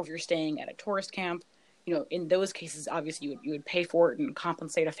 or if you're staying at a tourist camp, in those cases, obviously you would pay for it and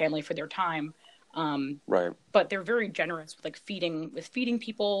compensate a family for their time. Right. But they're very generous with like feeding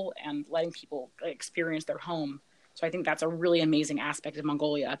people and letting people experience their home. So I think that's a really amazing aspect of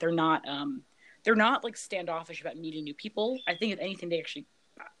Mongolia. They're not like standoffish about meeting new people. I think if anything, they actually,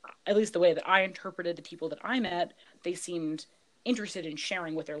 at least the way that I interpreted the people that I met, they seemed interested in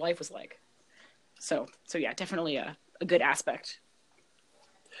sharing what their life was like. So yeah, definitely a good aspect.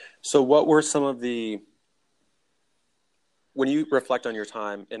 So what were some of when you reflect on your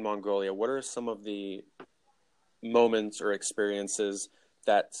time in Mongolia, what are some of the moments or experiences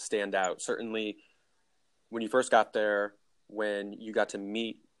that stand out? Certainly when you first got there, when you got to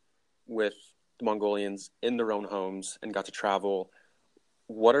meet with the Mongolians in their own homes and got to travel,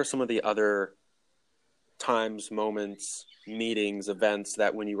 what are some of the other times, moments, meetings, events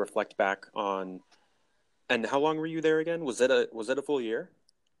that when you reflect back on? And how long were you there again? Was it a full year?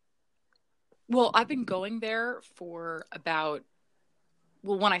 Well, I've been going there for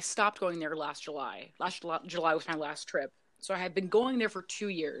when I stopped going there last July was my last trip. So I had been going there for 2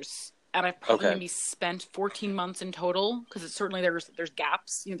 years, and I've probably maybe spent 14 months in total, because it's certainly there's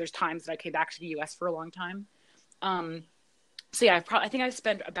gaps. There's times that I came back to the US for a long time. So yeah, I think I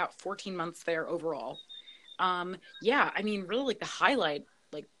spent about 14 months there overall. Yeah, I mean, really, like the highlight,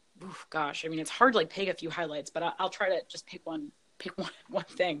 like, gosh, I mean, it's hard to like pick a few highlights, but I'll try to just pick one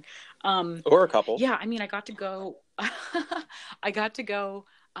thing. Or a couple. Yeah, I mean, I got to go.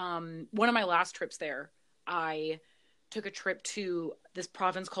 One of my last trips there, I took a trip to this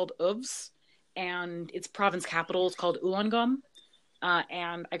province called Uvs, and its province capital is called Ulaangom.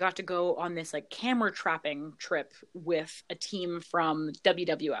 And I got to go on this like camera trapping trip with a team from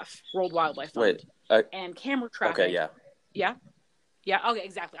WWF, World Wildlife Fund. Wait, and camera trapping. okay, yeah. Yeah. Yeah. Okay.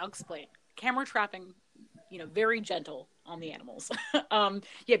 Exactly. I'll explain. Camera trapping, very gentle on the animals.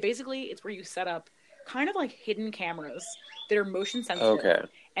 Yeah. Basically, it's where you set up kind of like hidden cameras that are motion sensitive, Okay.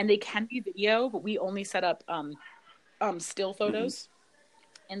 and they can be video, but we only set up still photos. Mm-hmm.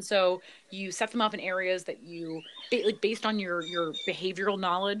 And so you set them up in areas that you, like based on your behavioral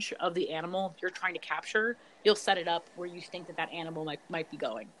knowledge of the animal you're trying to capture, you'll set it up where you think that animal might be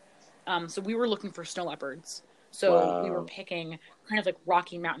going. So we were looking for snow leopards. So we were picking kind of like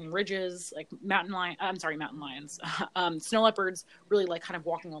rocky mountain ridges, like mountain lions. Snow leopards really like kind of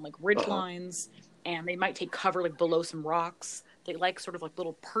walking on like ridge lines, and they might take cover like below some rocks. They like sort of like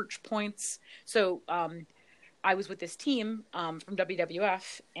little perch points. So I was with this team from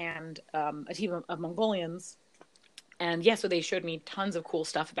WWF and a team of Mongolians. And yeah, so they showed me tons of cool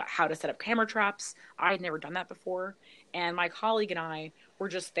stuff about how to set up camera traps. I had never done that before. And my colleague and I were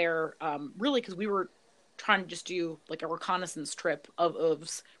just there really because we were trying to just do like a reconnaissance trip of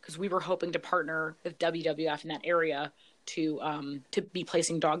Uvs, because we were hoping to partner with WWF in that area to be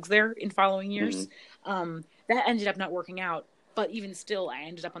placing dogs there in following years. Mm-hmm. That ended up not working out. But even still, I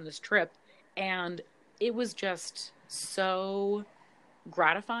ended up on this trip. And it was just so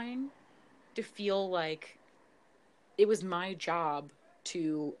gratifying to feel like it was my job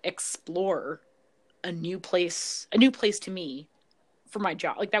to explore a new place to me for my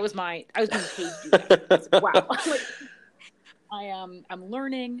job. Like I was being paid to do that. Like, wow. Like, I'm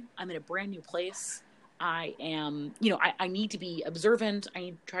learning. I'm in a brand new place. I am, I need to be observant. I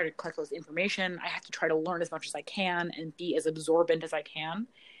need to try to collect all this information. I have to try to learn as much as I can and be as absorbent as I can.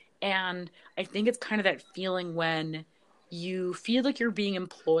 And I think it's kind of that feeling when you feel like you're being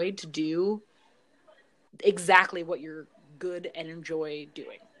employed to do exactly what you're good and enjoy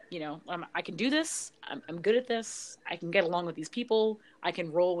doing. I can do this. I'm good at this. I can get along with these people. I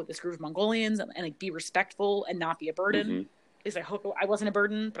can roll with this group of Mongolians and like be respectful and not be a burden. Mm-hmm. At least I hope I wasn't a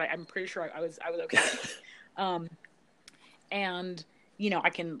burden, but I'm pretty sure I was okay. And I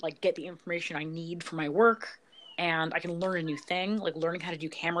can like get the information I need for my work. And I can learn a new thing. Like learning how to do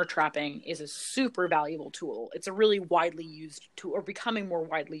camera trapping is a super valuable tool. It's a really widely used tool, or becoming more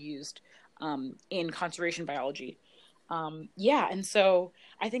widely used in conservation biology. And so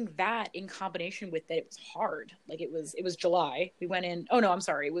I think that in combination with that, it was hard. Like it was July. We went in. Oh no, I'm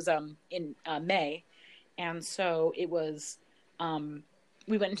sorry. It was in May, and so it was.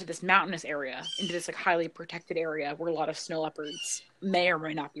 We went into this mountainous area, into this like highly protected area where a lot of snow leopards may or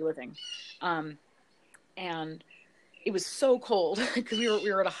may not be living. And it was so cold because we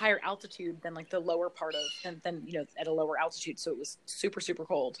were at a higher altitude than like the lower part of than at a lower altitude, so it was super super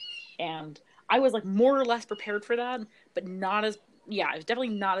cold, and I was like more or less prepared for that, but I was definitely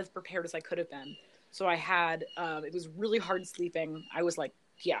not as prepared as I could have been. So I had it was really hard sleeping. I was like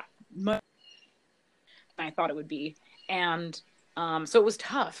much than I thought it would be, and so it was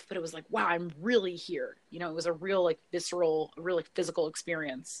tough, but it was like, wow, I'm really here. It was a real like visceral, a real like physical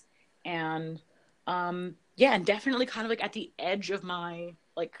experience, and and definitely kind of like at the edge of my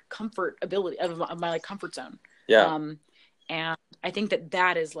like comfort ability of my like comfort zone. Yeah. And I think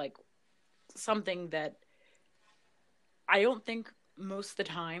that is like something that I don't think most of the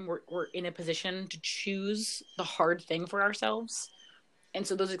time we're in a position to choose the hard thing for ourselves. And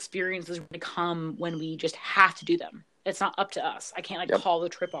so those experiences really come when we just have to do them. It's not up to us. I can't like call the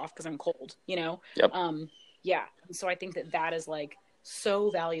trip off because I'm cold, Yep. And so I think that is like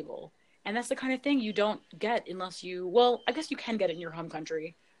so valuable. And that's the kind of thing you don't get unless I guess you can get it in your home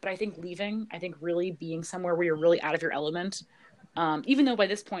country. But I think really being somewhere where you're really out of your element, even though by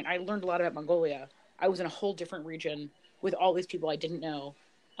this point I learned a lot about Mongolia, I was in a whole different region with all these people I didn't know.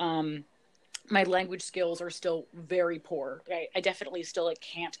 My language skills are still very poor. I definitely still like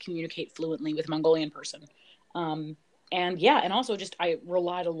can't communicate fluently with a Mongolian person. And also just I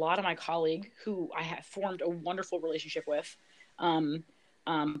relied a lot on my colleague who I have formed a wonderful relationship with.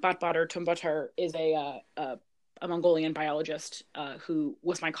 Batbatar Tumbatar is a Mongolian biologist who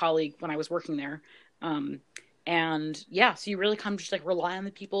was my colleague when I was working there. So you really come just like rely on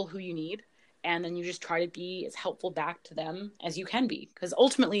the people who you need, and then you just try to be as helpful back to them as you can be. Because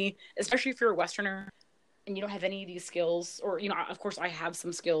ultimately, especially if you're a Westerner and you don't have any of these skills, or of course I have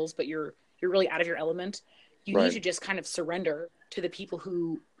some skills, but you're really out of your element. You need to just kind of surrender to the people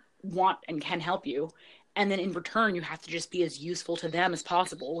who want and can help you. And then in return, you have to just be as useful to them as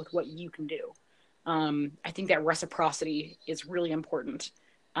possible with what you can do. I think that reciprocity is really important.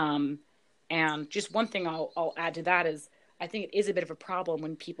 And just one thing I'll add to that is I think it is a bit of a problem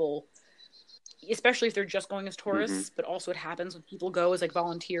when people, especially if they're just going as Mm-hmm. tourists, but also it happens when people go as like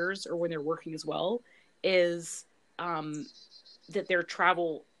volunteers or when they're working as well, is um, that their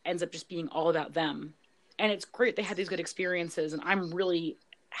travel ends up just being all about them. And it's great they had these good experiences, and I'm really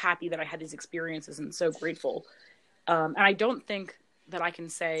happy that I had these experiences and so grateful. And I don't think that I can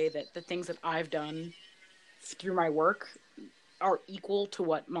say that the things that I've done through my work are equal to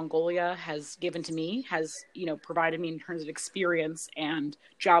what Mongolia has given to me, has, provided me in terms of experience and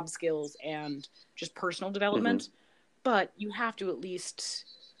job skills and just personal Mm-hmm. development. But you have to at least,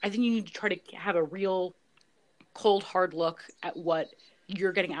 I think you need to try to have a real cold, hard look at what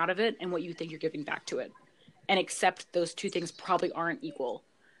you're getting out of it and what you think you're giving back to it, and accept those two things probably aren't equal.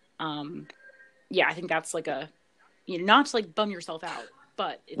 Um, yeah, I think that's like not to like bum yourself out,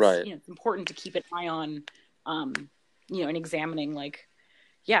 but it's, Right. it's important to keep an eye on, um, and examining like,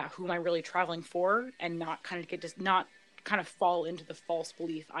 yeah, who am I really traveling for, and not kind of not kind of fall into the false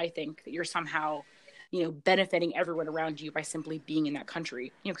belief, I think, that you're somehow, benefiting everyone around you by simply being in that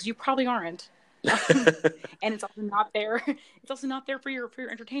country, because you probably aren't. Um, and it's also not there. It's also not there for your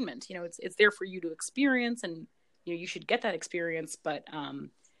entertainment. It's there for you to experience, and you should get that experience. But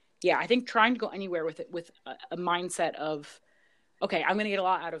yeah, I think trying to go anywhere with it with a mindset of, okay, I'm going to get a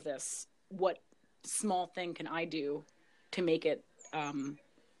lot out of this. What small thing can I do to make it,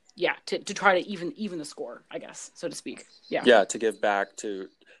 yeah, to try to even the score, I guess, so to speak. Yeah. Yeah, to give back to,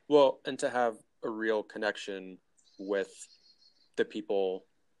 well, and to have a real connection with the people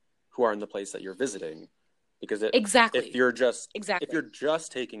who are in the place that you're visiting, because if Exactly. you're just if Exactly. you're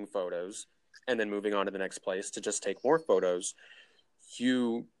just taking photos and then moving on to the next place to just take more photos,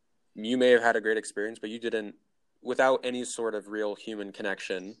 you you may have had a great experience, but you didn't, without any sort of real human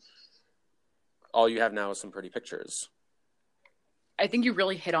connection. All you have now is some pretty pictures. I think you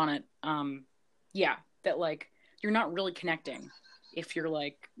really hit on it. Yeah, that like you're not really connecting if you're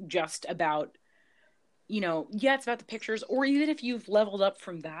like just about, yeah, it's about the pictures, or even if you've leveled up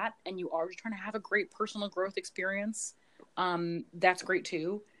from that and you are just trying to have a great personal growth experience, that's great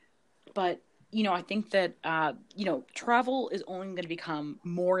too. But I think that travel is only going to become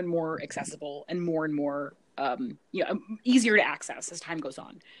more and more accessible and more easier to access as time goes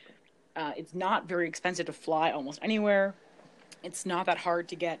on. It's not very expensive to fly almost anywhere. It's not that hard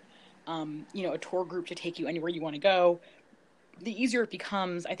to get a tour group to take you anywhere you want to go. The easier it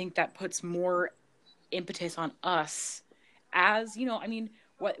becomes, I think that puts more impetus on us as, I mean,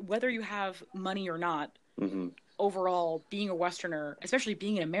 whether you have money or not, Mm-hmm. overall, being a Westerner, especially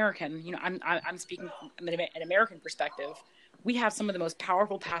being an American, I'm speaking from an American perspective. We have some of the most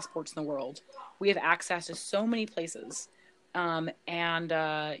powerful passports in the world. We have access to so many places, and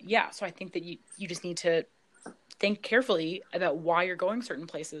yeah. So I think that you just need to think carefully about why you're going certain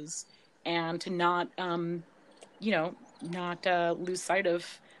places, and to not not lose sight of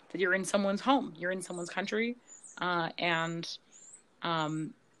that you're in someone's home, you're in someone's country, and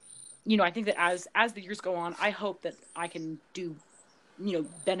um, I think that as the years go on, I hope that I can do,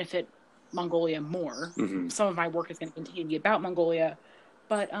 benefit Mongolia more. Mm-hmm. Some of my work is going to continue to be about Mongolia,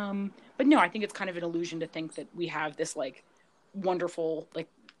 but no, I think it's kind of an illusion to think that we have this like wonderful, like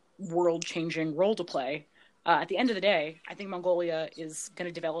world changing role to play. At the end of the day, I think Mongolia is going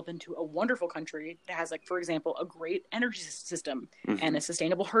to develop into a wonderful country that has, like, for example, a great energy system and Mm-hmm. a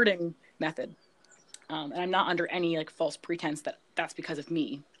sustainable herding method. And I'm not under any like false pretense that that's because of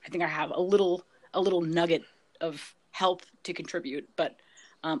me. I think I have a little nugget of help to contribute, but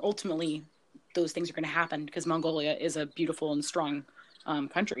ultimately, those things are going to happen because Mongolia is a beautiful and strong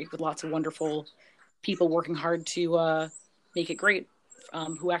country with lots of wonderful people working hard to make it great,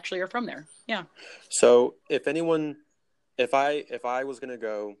 who actually are from there. Yeah. So if I was gonna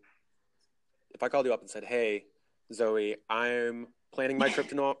go, if I called you up and said, "Hey, Zoe, I'm planning my trip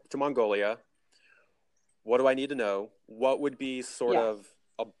to Mongolia. What do I need to know? What would be sort Yeah. of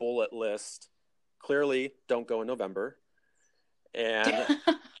a bullet list? Clearly, don't go in November. And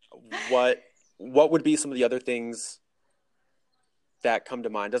what what would be some of the other things that come to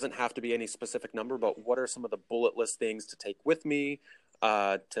mind? Doesn't have to be any specific number, but what are some of the bullet list things to take with me,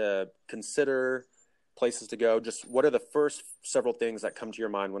 to consider, places to go? Just what are the first several things that come to your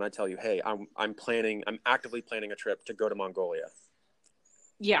mind when I tell you, "Hey, I'm actively planning a trip to go to Mongolia."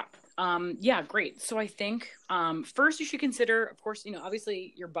 Yeah. Yeah, great. So I think first you should consider, of course,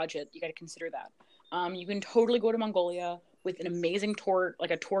 obviously your budget. You got to consider that. You can totally go to Mongolia with an amazing tour,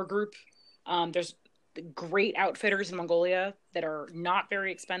 like a tour group. There's great outfitters in Mongolia that are not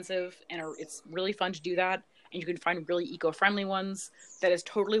very expensive, and it's really fun to do that. And you can find really eco-friendly ones. That is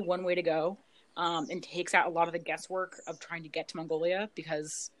totally one way to go, and takes out a lot of the guesswork of trying to get to Mongolia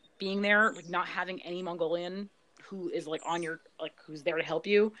because being there, like not having any Mongolian who is like on your like who's there to help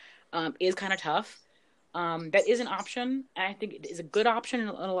you is kind of tough. That is an option, and I think it is a good option in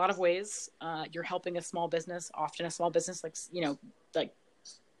a lot of ways. You're helping a small business, often a small business, like like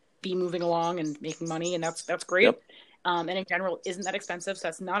be moving along and making money, and that's great. Yep. And in general, isn't that expensive, so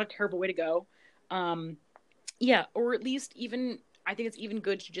that's not a terrible way to go. Yeah, or at least even I think it's even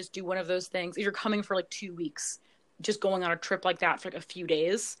good to just do one of those things if you're coming for like 2 weeks, just going on a trip like that for like a few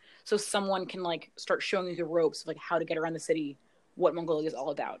days, so someone can like start showing you the ropes of like how to get around the city, what Mongolia is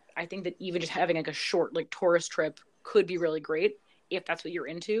all about. I think that even just having like a short like tourist trip could be really great if that's what you're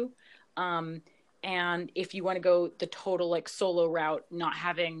into. And if you want to go the total like solo route, not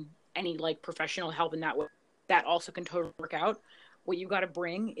having any like professional help in that way, that also can totally work out. What you got to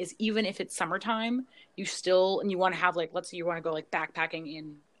bring is, even if it's summertime, you still, and you want to have like, let's say you want to go like backpacking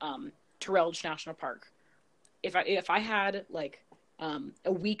in Turelj National Park. If I had like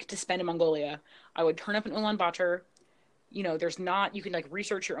a week to spend in Mongolia, I would turn up in Ulaanbaatar. There's not, you can like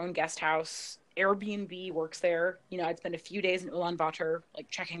research your own guest house. Airbnb works there. I'd spend a few days in Ulaanbaatar, like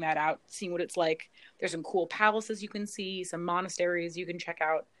checking that out, seeing what it's like. There's some cool palaces you can see, some monasteries you can check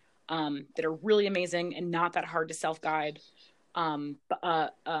out that are really amazing and not that hard to self-guide.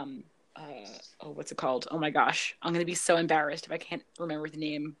 What's it called? Oh my gosh, I'm gonna be so embarrassed if I can't remember the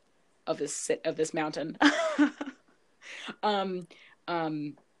name of this mountain. um,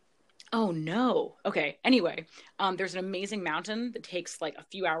 um, Oh no. Okay. Anyway, there's an amazing mountain that takes like a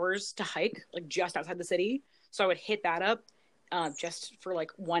few hours to hike, like just outside the city. So I would hit that up, just for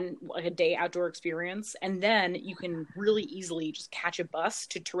like a day outdoor experience, and then you can really easily just catch a bus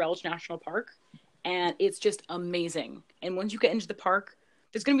to Turelj National Park, and it's just amazing. And once you get into the park,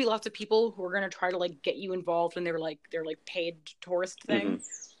 there's going to be lots of people who are going to try to like get you involved in their paid tourist thing,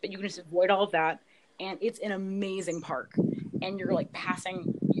 but you can just avoid all of that. And it's an amazing park, and you're like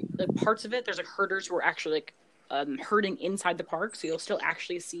passing like parts of it. There's like herders who are actually like herding inside the park, so you'll still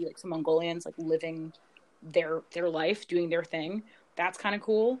actually see like some Mongolians like living their life, doing their thing. That's kind of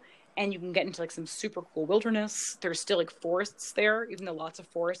cool. And you can get into like some super cool wilderness. There's still like forests there, even though lots of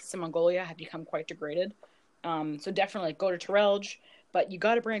forests in Mongolia have become quite degraded. So definitely like, go to Turelj, but you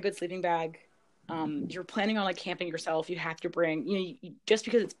got to bring a good sleeping bag. You're planning on like camping yourself, you have to bring, just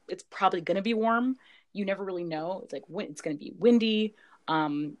because it's probably going to be warm, you never really know. It's like it's going to be windy.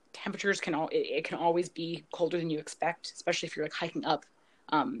 Temperatures it can always be colder than you expect, especially if you're like hiking up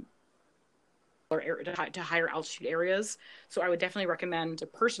to higher altitude areas. So I would definitely recommend,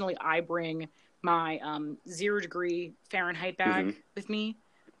 personally, I bring my 0 degree Fahrenheit bag with me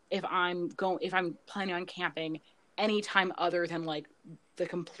if I'm planning on camping anytime other than like the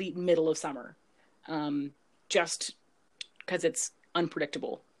complete middle of summer, just because it's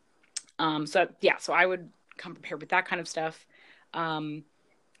unpredictable. So I would come prepared with that kind of stuff. And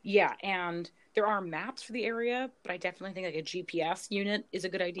there are maps for the area, but I definitely think like a GPS unit is a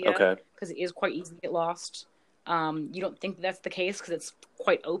good idea, because it is quite easy to get lost. You don't think that's the case because it's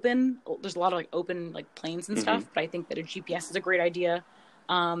quite open. There's a lot of like open like plains and stuff, but I think that a GPS is a great idea.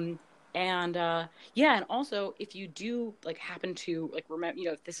 And also if you do like happen to like remember,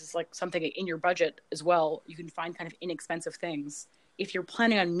 if this is like something in your budget as well, you can find kind of inexpensive things. If you're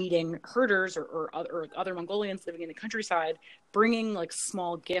planning on meeting herders or other Mongolians living in the countryside, bringing like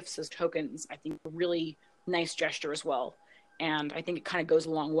small gifts as tokens, I think, a really nice gesture as well. And I think it kind of goes a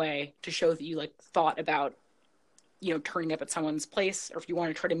long way to show that you like thought about, turning up at someone's place, or if you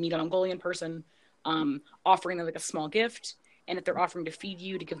want to try to meet a Mongolian person, offering them like a small gift. And if they're offering to feed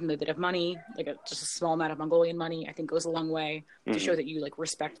you, to give them a bit of money, like just a small amount of Mongolian money, I think goes a long way to show that you like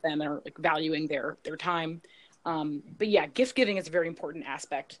respect them and are like valuing their time. But yeah, gift giving is a very important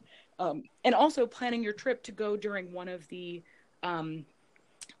aspect. And also planning your trip to go during one of the,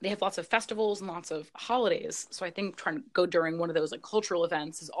 they have lots of festivals and lots of holidays. So I think trying to go during one of those like cultural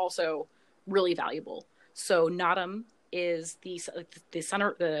events is also really valuable. So Naadam is the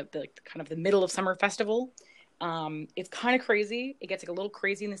summer, the kind of the middle of summer festival. It's kind of crazy. It gets like a little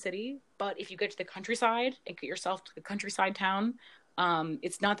crazy in the city, but if you get to the countryside and get yourself to the countryside town,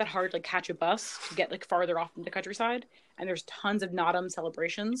 it's not that hard to like catch a bus to get like farther off in the countryside, and there's tons of Naadam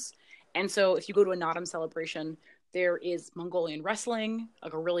celebrations. And so if you go to a Naadam celebration, there is Mongolian wrestling,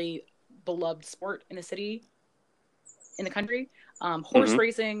 like a really beloved sport in the city, in the country, horse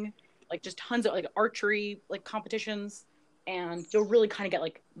racing, like just tons of like archery, like competitions. And you'll really kind of get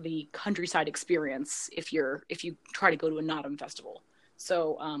like the countryside experience if you try to go to a Naadam festival.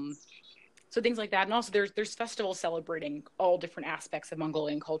 So things like that. And also there's festivals celebrating all different aspects of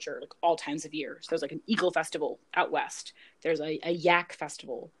Mongolian culture, like all times of year. So there's like an eagle festival out west. There's a yak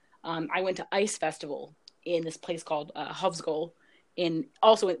festival. I went to Ice Festival in this place called Hovsgol,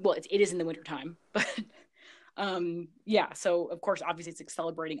 well, it is in the wintertime, but yeah, so of course, obviously, it's like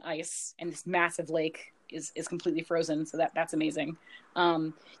celebrating ice, and this massive lake is completely frozen, so that's amazing.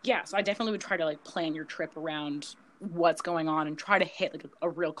 Yeah, so I definitely would try to like plan your trip around what's going on and try to hit like a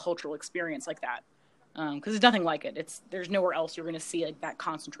real cultural experience like that, because there's nothing like it. There's nowhere else you're going to see like that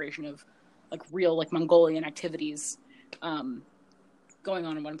concentration of like real like Mongolian activities um, going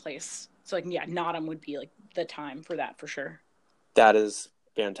on in one place. So like yeah, Naadam would be like the time for that for sure. That is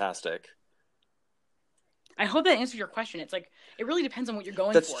fantastic. I hope that answers your question. It's like it really depends on what you're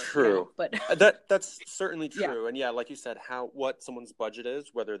going That's for, true. But That's certainly yeah. true. And yeah, like you said, what someone's budget is,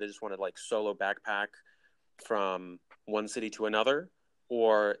 whether they just want to like solo backpack from one city to another,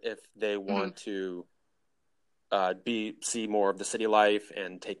 or if they Mm-hmm. want to see more of the city life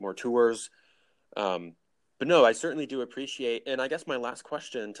and take more tours. Um, but no, I certainly do appreciate. And I guess my last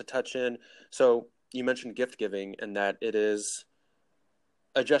question to touch in. So you mentioned gift giving and that it is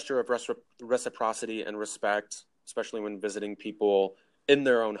a gesture of reciprocity and respect, especially when visiting people in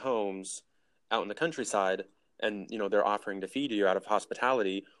their own homes out in the countryside, and they're offering to feed you out of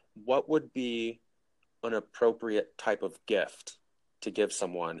hospitality. What would be an appropriate type of gift to give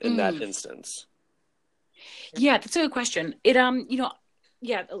someone in that Mm. instance? Yeah, that's a good question.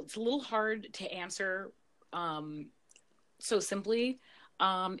 Yeah, it's a little hard to answer um so simply.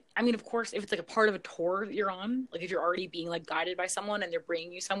 I mean, of course, if it's like a part of a tour that you're on, like if you're already being like guided by someone and they're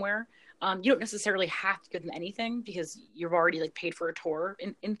bringing you somewhere, you don't necessarily have to give them anything because you've already like paid for a tour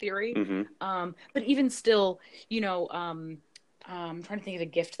in theory. Mm-hmm. But even still, you know, I'm trying to think of a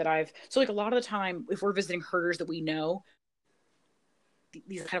gift that so like a lot of the time, if we're visiting herders that we know,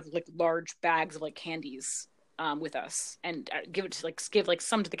 these kind of like large bags of like candies with us and give like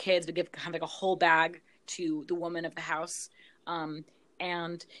some to the kids, but give kind of like a whole bag to the woman of the house.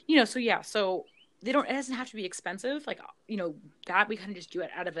 And so yeah, so it doesn't have to be expensive. Like, that we kind of just do it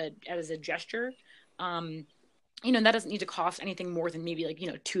as a gesture. Um, and that doesn't need to cost anything more than maybe like,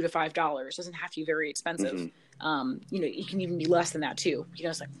 $2 to $5. It doesn't have to be very expensive. Mm-hmm. It can even be less than that too.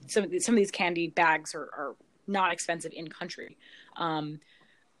 It's like some of these candy bags are not expensive in country.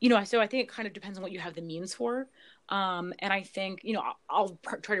 So I think it kind of depends on what you have the means for. And I think, I'll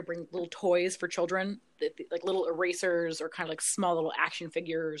try to bring little toys for children, like little erasers or kind of like small little action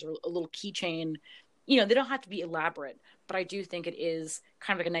figures or a little keychain. They don't have to be elaborate, but I do think it is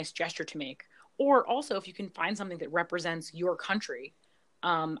kind of like a nice gesture to make. Or also, if you can find something that represents your country,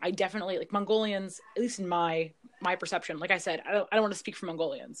 I definitely like Mongolians, at least in my perception. Like I said, I don't want to speak for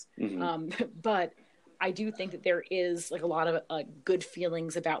Mongolians, Mm-hmm. but I do think that there is like a lot of good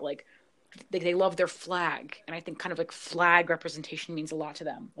feelings about like they love their flag, and I think kind of like flag representation means a lot to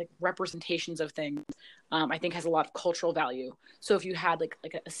them. Like representations of things, I think has a lot of cultural value. So if you had like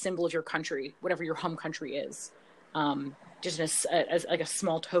a symbol of your country, whatever your home country is, just as like a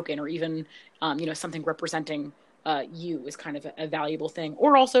small token, or even something representing you is kind of a valuable thing.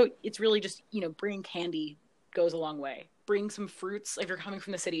 Or also, it's really just bringing candy goes a long way. Bring some fruits. Like if you're coming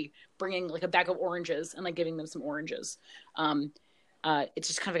from the city, bringing like a bag of oranges and like giving them some oranges. It's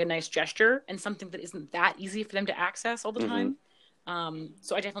just kind of like a nice gesture and something that isn't that easy for them to access all the Mm-hmm. time.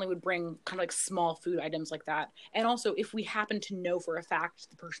 So I definitely would bring kind of like small food items like that. And also, if we happen to know for a fact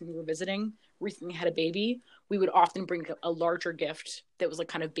the person we were visiting recently had a baby, we would often bring a larger gift that was like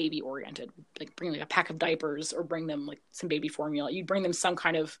kind of baby oriented, like bring like a pack of diapers or bring them like some baby formula. You'd bring them some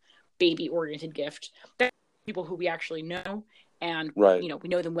kind of baby oriented gift. That people who we actually know, and Right. we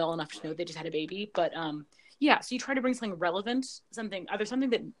know them well enough to know they just had a baby. But yeah, so you try to bring something relevant, either something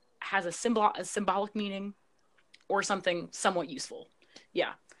that has a symbolic meaning, or something somewhat useful.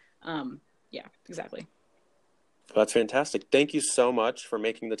 Yeah. Yeah, exactly. That's fantastic. Thank you so much for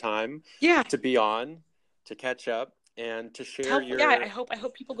making the time Yeah, to be on, to catch up, and to it's share helpful. Yeah, your I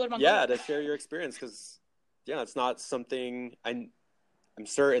hope people go to yeah, Mongolia. to share your experience because yeah, it's not something I'm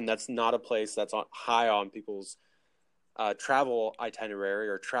certain that's not a place that's high on people's travel itinerary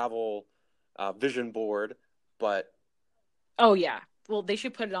or travel vision board, but Oh yeah. Well, they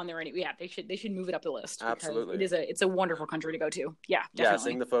should put it on there anyway. Yeah, they should move it up the list because absolutely. it's a wonderful country to go to. Yeah, Yeah,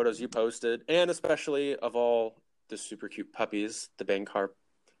 seeing definitely. the photos you posted, and especially of all the super cute puppies, the Bangkar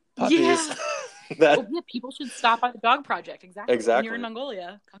puppies. Yeah. Oh That yeah, people should stop by the dog project. Exactly. When you're in exactly,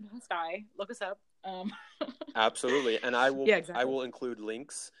 Mongolia, come to Sky, look us up. absolutely, and Yeah, I exactly. will include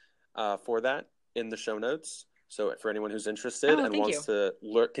links for that in the show notes. So for anyone who's interested Oh, and thank wants you.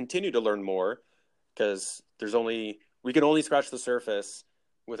 to continue to learn more, because we can only scratch the surface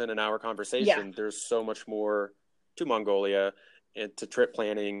within an hour Yeah. conversation. There's so much more to Mongolia and to trip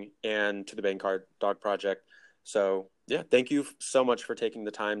planning and to the Bangkar Dog Project. So yeah, thank you so much for taking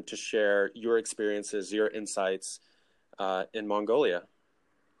the time to share your experiences, your insights. in Mongolia.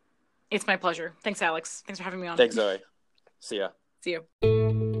 It's my pleasure. Thanks, Alex. Thanks for having me on. Thanks, Zoe. See ya. See you.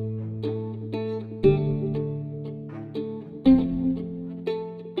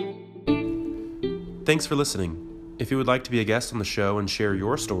 Thanks for listening. If you would like to be a guest on the show and share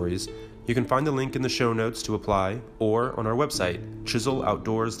your stories, you can find the link in the show notes to apply or on our website,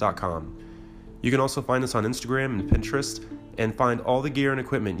 chiseloutdoors.com. You can also find us on Instagram and Pinterest and find all the gear and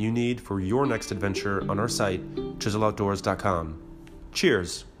equipment you need for your next adventure on our site, chiseloutdoors.com.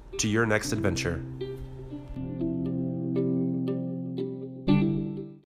 Cheers to your next adventure.